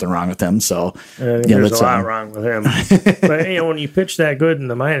have something wrong with him. So there's a lot wrong with him. But when you pitch that good in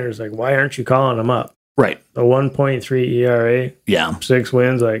the minors, like, why aren't you calling him up? Right. A 1.3 ERA. Yeah. 6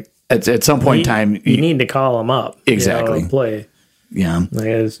 wins. Like, at some point in time, you need to call him up. Exactly. And play. Yeah.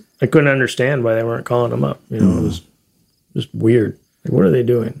 I couldn't understand why they weren't calling him up. It was just weird. Like, what are they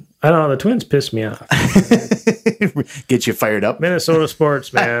doing? I don't know. The Twins piss me off. Get you fired up. Minnesota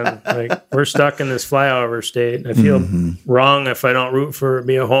sports, man. Like, we're stuck in this flyover state. I feel wrong if I don't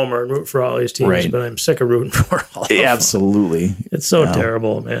be a homer and root for all these teams, right. But I'm sick of rooting for all of them. Absolutely. It's so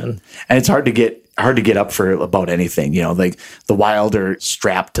terrible, man. And it's hard to get up for about anything. Like the Wild are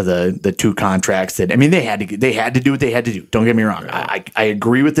strapped to the 2 contracts that, I mean, they had to do what they had to do. Don't get me wrong. Right. I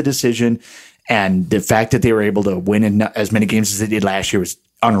agree with the decision. And the fact that they were able to win in as many games as they did last year was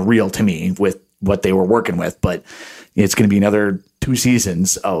unreal to me with what they were working with. But it's going to be another 2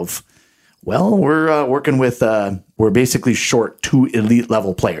 seasons of, well, we're working with, we're basically short 2 elite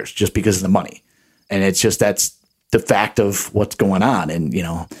level players just because of the money. And it's just, that's the fact of what's going on. And,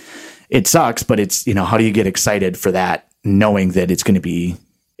 it sucks, but it's, how do you get excited for that, knowing that it's going to be,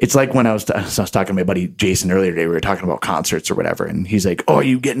 it's like when I was talking to my buddy Jason earlier today, we were talking about concerts or whatever. And he's like, oh, are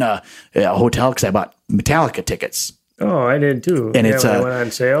you getting a hotel? Because I bought Metallica tickets. Oh, I did too. And it's went on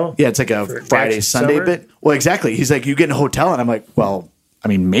sale. Yeah, it's like a Friday, Sunday bit. Well, exactly. He's like, you getting a hotel? And I'm like, well, I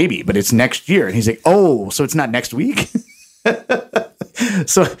mean, maybe, but it's next year. And he's like, oh, so it's not next week?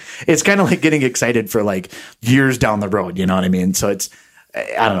 So it's kind of like getting excited for like years down the road. You know what I mean? So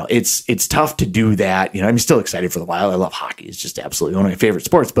I don't know. It's tough to do that. I'm still excited for the Wild. I love hockey. It's just absolutely one of my favorite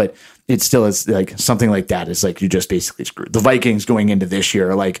sports, but it still is like something like that is like, you're just basically screwed. The Vikings going into this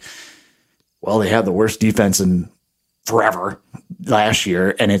year are like, well, they had the worst defense in forever last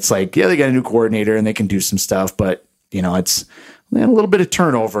year. And it's like, yeah, they got a new coordinator and they can do some stuff, but it's a little bit of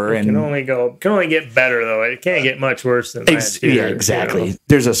turnover. It can only get better though. It can't get much worse than last year. Yeah, exactly.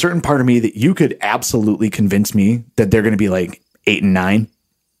 There's a certain part of me that you could absolutely convince me that they're going to be like 8 and 9.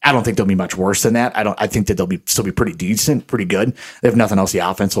 I don't think they'll be much worse than that. I think that they'll still be pretty decent, pretty good. If nothing else, the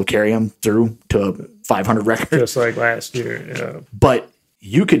offense will carry them through to a 500 record. Just like last year. Yeah. But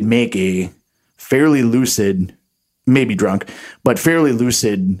you could make a fairly lucid, maybe drunk, but fairly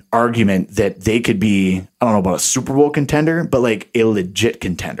lucid argument that they could be, I don't know about a Super Bowl contender, but like a legit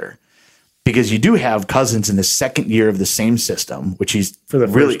contender. Because you do have Cousins in the second year of the same system, which he's for the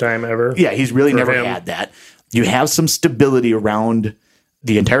first time ever. Yeah, he's really never had that. You have some stability around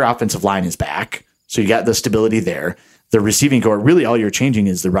the entire offensive line is back. So you got the stability there. The receiving core, really all you're changing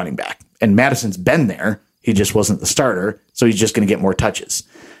is the running back. And Madison's been there. He just wasn't the starter. So he's just going to get more touches.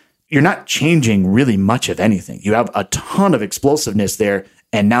 You're not changing really much of anything. You have a ton of explosiveness there.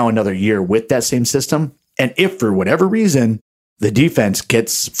 And now another year with that same system. And if for whatever reason, the defense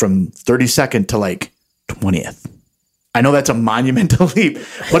gets from 32nd to like 20th. I know that's a monumental leap,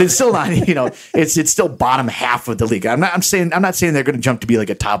 but it's still not, it's still bottom half of the league. I'm not saying they're going to jump to be like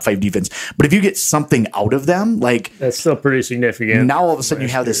a top 5 defense, but if you get something out of them, like that's still pretty significant. Now all of a sudden you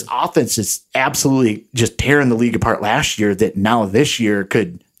have this offense that's absolutely just tearing the league apart last year that now this year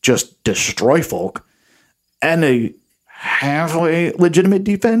could just destroy folk, and a halfway legitimate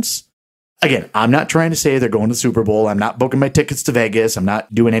defense. Again, I'm not trying to say they're going to the Super Bowl. I'm not booking my tickets to Vegas. I'm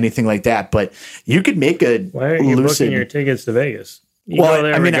not doing anything like that. But you could make a Why aren't you booking your tickets to Vegas? You go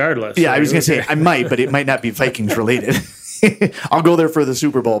there regardless. I was going to say I might, but it might not be Vikings related. I'll go there for the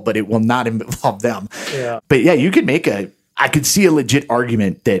Super Bowl, but it will not involve them. Yeah. But yeah, you could I could see a legit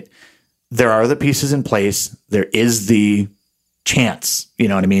argument that there are the pieces in place. There is the chance,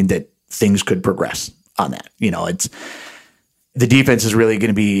 that things could progress on that. The defense is really going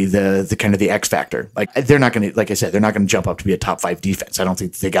to be the kind of the X factor. Like they're not going to, like I said, they're not going to jump up to be a top 5 defense. I don't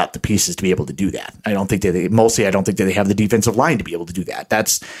think they got the pieces to be able to do that. I don't think that they have the defensive line to be able to do that.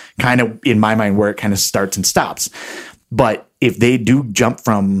 That's kind of in my mind where it kind of starts and stops. But if they do jump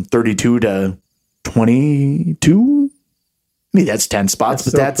from 32 to 22, mean, that's 10 spots,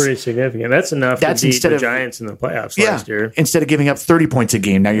 but that's pretty significant. That's enough to beat the Giants in the playoffs last year. Instead of giving up 30 points a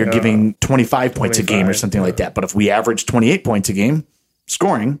game, now you're giving 25 points a game or something like that. But if we average 28 points a game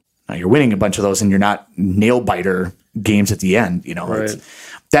scoring, now you're winning a bunch of those and you're not nail-biter games at the end.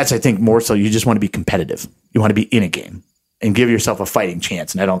 That's, I think, more so you just want to be competitive. You want to be in a game and give yourself a fighting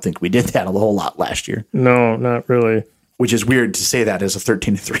chance. And I don't think we did that a whole lot last year. No, not really. Which is weird to say that as a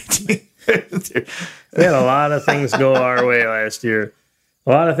 13-3 team. We had a lot of things go our way last year. A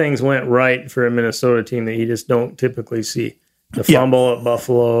lot of things went right for a Minnesota team that you just don't typically see. The fumble at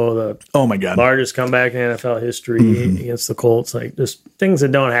Buffalo, the largest comeback in NFL history against the Colts, like just things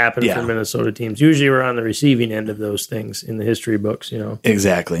that don't happen for Minnesota teams. Usually we're on the receiving end of those things in the history books,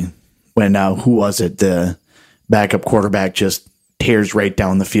 Exactly. When, who was it? The backup quarterback just tears right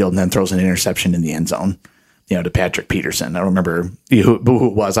down the field and then throws an interception in the end zone. To Patrick Peterson. I don't remember who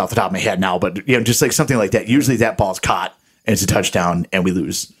it was off the top of my head now, but just like something like that. Usually that ball's caught and it's a touchdown and we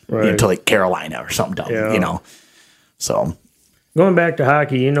lose to like Carolina or something dumb, So going back to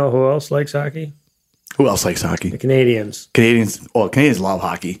hockey, who else likes hockey? Who else likes hockey? The Canadians. Canadians love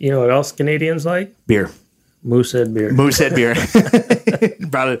hockey. You know what else Canadians like? Beer. Moosehead beer. Moosehead beer.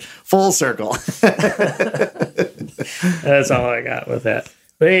 Brought it full circle. That's all I got with that.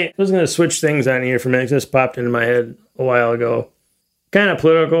 But hey, I was going to switch things on here for a minute. This popped into my head a while ago. Kind of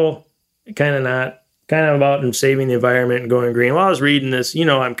political, kind of not. Kind of about saving the environment and going green. While I was reading this,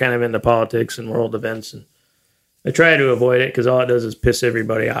 I'm kind of into politics and world events, and I try to avoid it because all it does is piss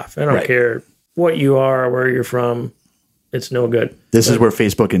everybody off. I don't care what you are or where you're from. It's no good. This is where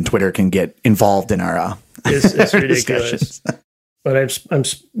Facebook and Twitter can get involved in our it's ridiculous. But I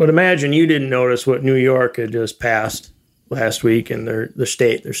would imagine you didn't notice what New York had just passed last week in their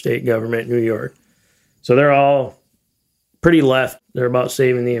state government, New York. So they're all pretty left. They're about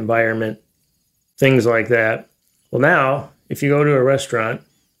saving the environment, things like that. Well, now, if you go to a restaurant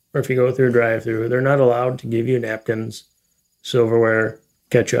or if you go through a drive-thru, they're not allowed to give you napkins, silverware,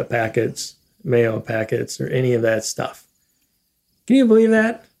 ketchup packets, mayo packets, or any of that stuff. Can you believe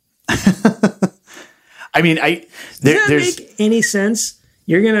that? I mean, does that make any sense?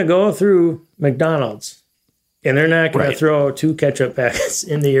 You're going to go through McDonald's, and they're not going to throw 2 ketchup packets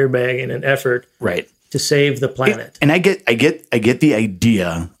into your bag in an effort to save the planet. And I get the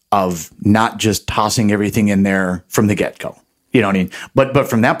idea of not just tossing everything in there from the get-go. You know what I mean? But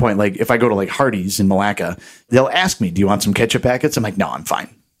from that point, like if I go to like Hardee's in Malacca, they'll ask me, "Do you want some ketchup packets?" I'm like, "No, I'm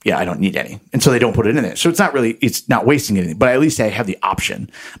fine. Yeah, I don't need any." And so they don't put it in there. So it's not wasting anything, but at least I have the option.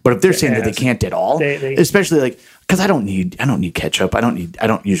 But if they're saying that they can't at all, especially like, because I don't need ketchup. I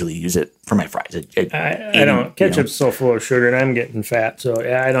don't usually use it for my fries. I don't. Ketchup's so full of sugar and I'm getting fat. So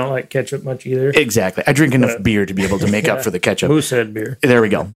I don't like ketchup much either. Exactly. I drink enough beer to be able to make up for the ketchup. Moosehead beer. There we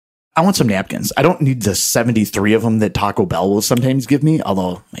go. I want some napkins. I don't need the 73 of them that Taco Bell will sometimes give me,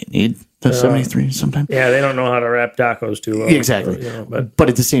 although I might need the 73 sometimes. Yeah, they don't know how to wrap tacos too well. Exactly. But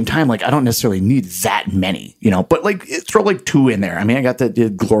at the same time, like I don't necessarily need that many, but like throw like 2 in there. I mean, I got the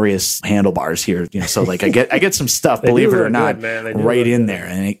glorious handlebars here, so like I get some stuff, believe it or not, right in there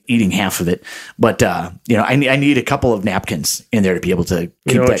and eating half of it. But, I need a couple of napkins in there to be able to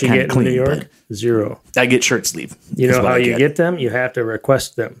keep that kind of clean. In New York? 0. I get shirt sleeve. You know how you get them? You have to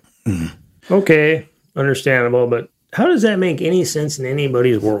request them. Mm-hmm. Okay, understandable, but how does that make any sense in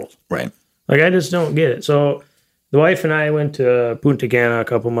anybody's world? Right. Like, I just don't get it. So, the wife and I went to Punta Cana a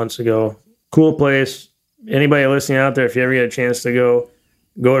couple months ago. Cool place. Anybody listening out there, if you ever get a chance to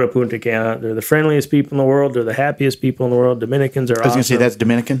go to Punta Cana. They're the friendliest people in the world. They're the happiest people in the world. Dominicans are awesome. I was going to say, that's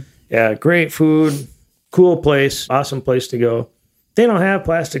Dominican? Yeah, great food, cool place, awesome place to go. They don't have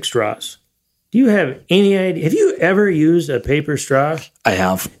plastic straws. Do you have any idea? Have you ever used a paper straw? I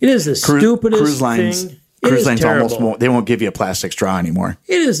have. It is the stupidest thing. Cruise lines almost they won't give you a plastic straw anymore.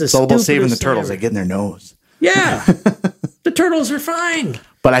 It is the it's all about saving the turtles. Ever. They get in their nose. Yeah. The turtles are fine.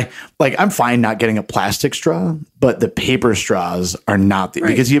 But I'm fine not getting a plastic straw, but the paper straws are not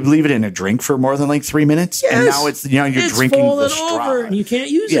because you leave it in a drink for more than like 3 minutes, and now it's you're drinking the straw over and you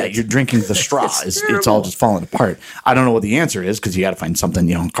can't use it. Yeah, you're drinking the straw. it's all just falling apart. I don't know what the answer is because you got to find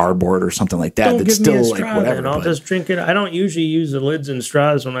something cardboard or something like that. Don't that's give me still a straw, like whatever. Then. I'll just drink it. I don't usually use the lids and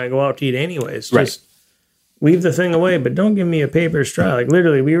straws when I go out to eat anyways. Just leave the thing away, but don't give me a paper straw. Like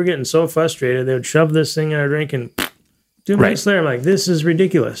literally, we were getting so frustrated they would shove this thing in our drink and. 2 minutes later, I'm like, this is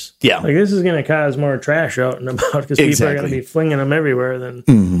ridiculous. Yeah. Like, this is going to cause more trash out and about because people are going to be flinging them everywhere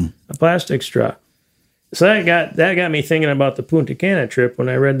than a plastic straw. So that got me thinking about the Punta Cana trip when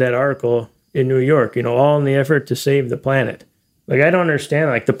I read that article in New York, all in the effort to save the planet. Like, I don't understand.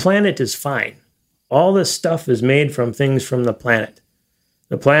 Like, the planet is fine. All this stuff is made from things from the planet.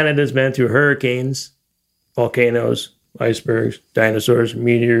 The planet has been through hurricanes, volcanoes, icebergs, dinosaurs,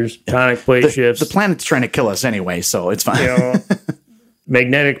 meteors, tectonic plate shifts. The planet's trying to kill us anyway, so it's fine. You know,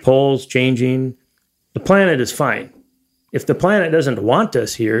 magnetic poles changing. The planet is fine. If the planet doesn't want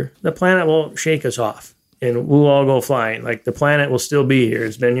us here, the planet will shake us off and we'll all go flying. Like, the planet will still be here.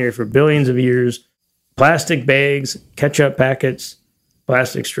 It's been here for billions of years. Plastic bags, ketchup packets,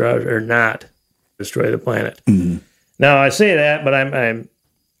 plastic straws are not destroy the planet. Mm-hmm. Now, I say that, but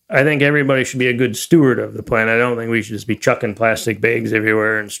I think everybody should be a good steward of the planet. I don't think we should just be chucking plastic bags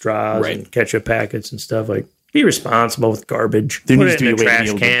everywhere and straws and ketchup packets and stuff. Like, be responsible with garbage. There Put needs it to in be a a way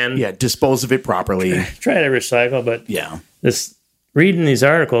trash to can. dispose of it properly. Try to recycle, but this reading these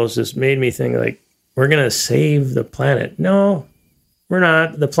articles just made me think, like, we're going to save the planet. No, we're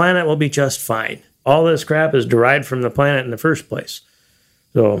not. The planet will be just fine. All this crap is derived from the planet in the first place.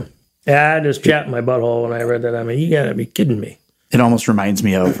 So, I just chapped my butthole when I read that. I mean, you got to be kidding me. It almost reminds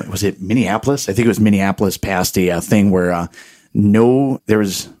me of, was it Minneapolis? I think it was Minneapolis passed a thing where how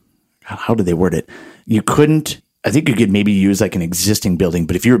did they word it? You couldn't, I think you could maybe use like an existing building,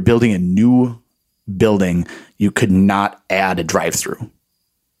 but if you were building a new building, you could not add a drive-through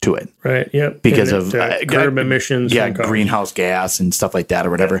to it. Right, yep. Because of curb emissions. Yeah, greenhouse gas and stuff like that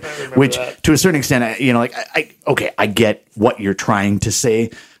or whatever. Which, to a certain extent, I get what you're trying to say,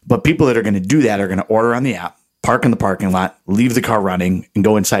 but people that are going to do that are going to order on the app, park in the parking lot, leave the car running, and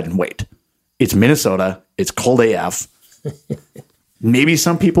go inside and wait. It's Minnesota. It's cold AF. Maybe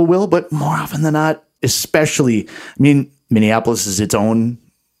some people will, but more often than not, especially, Minneapolis is its own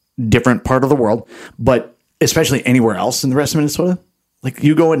different part of the world, but especially anywhere else in the rest of Minnesota, like,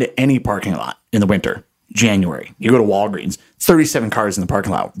 you go into any parking lot in the winter, January, you go to Walgreens, 37 cars in the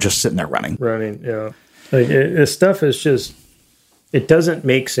parking lot just sitting there running. Yeah. Like, this stuff is just, it doesn't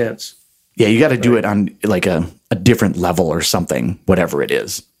make sense. Yeah, you got to do it on like a different level or something, whatever it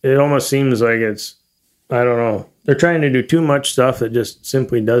is. It almost seems like it's, I don't know. They're trying to do too much stuff that just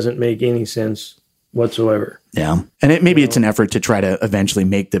simply doesn't make any sense whatsoever. Yeah. And maybe it's an effort to try to eventually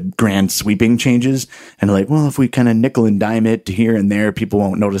make the grand sweeping changes. And like, well, if we kind of nickel and dime it here and there, people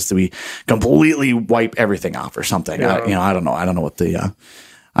won't notice that we completely wipe everything off or something. Yeah. I don't know. I don't know what the,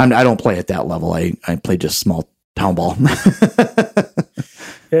 I don't play at that level. I play just small town ball.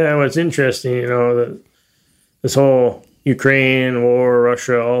 Yeah. What's interesting, this whole Ukraine war,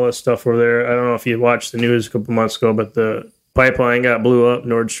 Russia, all this stuff over there. I don't know if you watched the news a couple months ago, but the pipeline got blew up,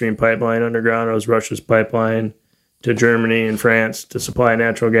 Nord Stream pipeline underground. It was Russia's pipeline to Germany and France to supply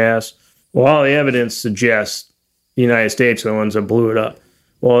natural gas. Well, all the evidence suggests the United States are the ones that blew it up.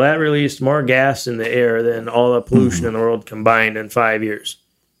 Well, that released more gas in the air than all the pollution in the world combined in 5 years.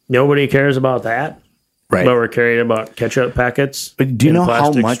 Nobody cares about that. Right. But we're caring about ketchup packets. But do you know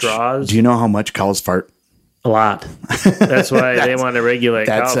how much straws. Do you know how much cows fart? A lot. That's why they want to regulate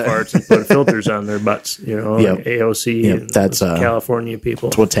cow farts and put filters on their butts, like AOC and that's California people.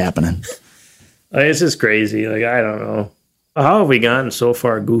 That's what's happening. It's just crazy. Like, I don't know. How have we gotten so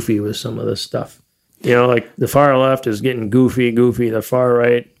far goofy with some of this stuff? Like, the far left is getting goofy. The far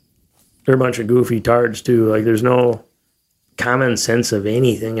right, they're a bunch of goofy tards too. Like, there's no common sense of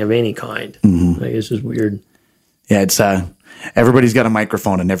anything of any kind. Mm-hmm. Like, it's just weird. Yeah, it's everybody's got a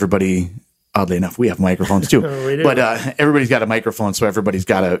microphone, and everybody, oddly enough, we have microphones too. We do. But everybody's got a microphone, so everybody's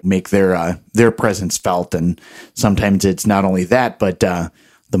got to make their presence felt. And sometimes it's not only that, but the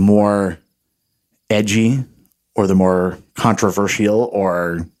more edgy or the more controversial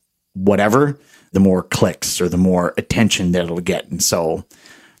or whatever, the more clicks or the more attention that it'll get. And so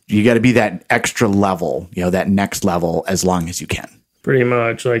you got to be that extra level, that next level, as long as you can. Pretty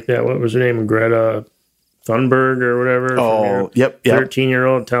much like that. What was her name? Greta Thunberg or whatever. Oh, yep.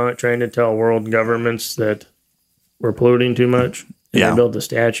 13-year-old trying to tell world governments that we're polluting too much. And they built a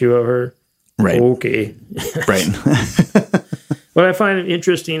statue of her. Right. Okay. Right. What I find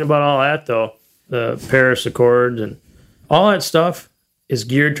interesting about all that, though, the Paris Accords and all that stuff is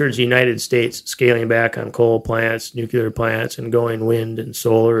geared towards the United States scaling back on coal plants, nuclear plants, and going wind and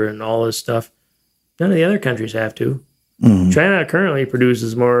solar and all this stuff. None of the other countries have to. Mm-hmm. China currently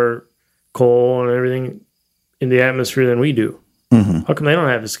produces more coal and everything in the atmosphere than we do. Mm-hmm. How come they don't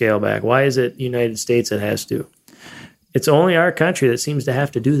have to scale back? Why is it the United States that has to? It's only our country that seems to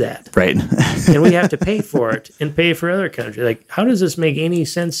have to do that. Right. And we have to pay for it and pay for other countries. Like, how does this make any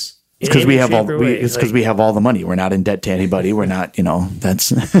sense? It's because we have we have all the money. We're not in debt to anybody. We're not,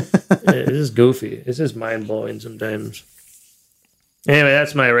 that's it's just goofy. It's just mind blowing sometimes. Anyway,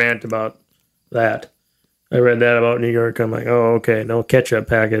 that's my rant about that. I read that about New York. I'm like, oh, okay, no ketchup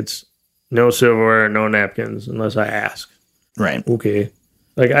packets, no silverware, no napkins, unless I ask. Right. Okay.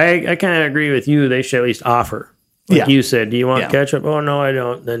 Like, I kind of agree with you. They should at least offer. Like you said, do you want ketchup? Oh, no, I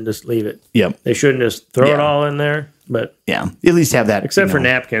don't. Then just leave it. Yep. They shouldn't just throw it all in there. But at least have that. Except for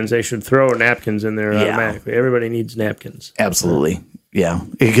napkins. They should throw napkins in there automatically. Everybody needs napkins. Absolutely. Yeah.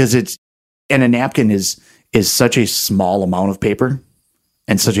 Because a napkin is such a small amount of paper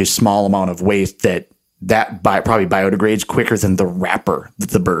and such a small amount of waste that probably biodegrades quicker than the wrapper that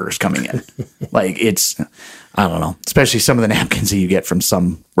the burger's coming in. Like I don't know, especially some of the napkins that you get from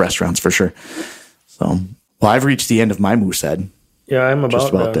some restaurants for sure. So, well, I've reached the end of my Moosehead. Yeah, I'm just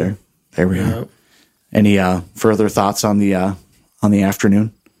about done. There we are. Any further thoughts on the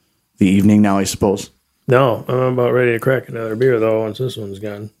afternoon, the evening now, I suppose? No, I'm about ready to crack another beer though once this one's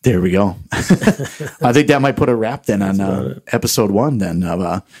gone. There we go. I think that might put a wrap then on episode 1 then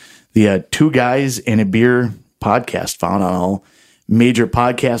of the Two Guys and a Beer podcast, found on all major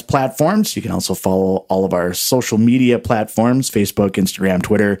podcast platforms. You can also follow all of our social media platforms: Facebook, Instagram,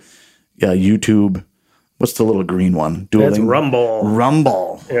 Twitter, YouTube. What's the little green one? That's Rumble.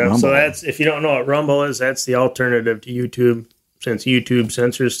 Rumble. Yeah. Rumble. So that's, if you don't know what Rumble is, that's the alternative to YouTube. Since YouTube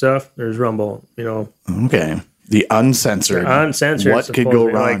censors stuff, there's Rumble. Okay. The uncensored. What could go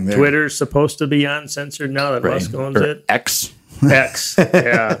wrong like there? Twitter's supposed to be uncensored now that Musk owns it. X. X.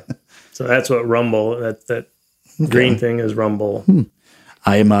 Yeah. So that's what Rumble. That green thing is Rumble.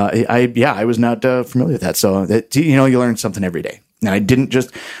 I was not familiar with that. So that, you learn something every day. And I didn't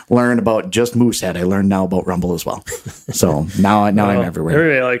just learn about just Moosehead. I learned now about Rumble as well. So now I'm everywhere.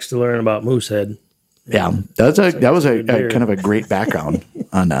 Everybody likes to learn about Moosehead. Yeah, that was a kind of a great background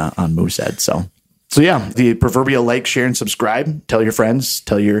on Moosehead. So yeah, the proverbial like, share, and subscribe. Tell your friends.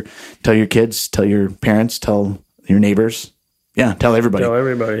 Tell your kids. Tell your parents. Tell your neighbors. Yeah, tell everybody.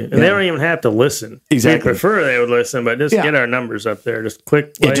 And they don't even have to listen. Exactly. We prefer they would listen, but just get our numbers up there. Just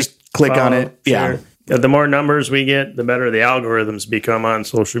click. Just click on it. Share. Yeah. The more numbers we get, the better the algorithms become on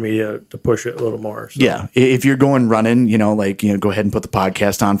social media to push it a little more. So. Yeah. If you're going running, go ahead and put the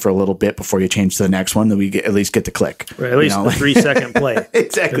podcast on for a little bit before you change to the next one, then we at least get the click. Right, at least the 3-second play.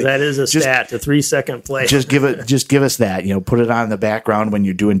 Exactly. Because that is a stat, the 3-second play. Just give us that. Put it on in the background when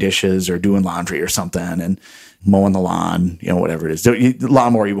you're doing dishes or doing laundry or something and mowing the lawn, whatever it is. The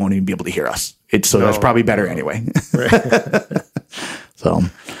lawnmower, you won't even be able to hear us. That's probably better anyway. Right. So, all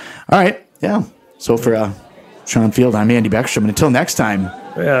right. Yeah. So for Shawn Field, I'm Andy Beckstrom. And until next time.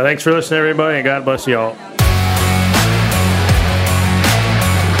 Yeah, thanks for listening, everybody, and God bless you all.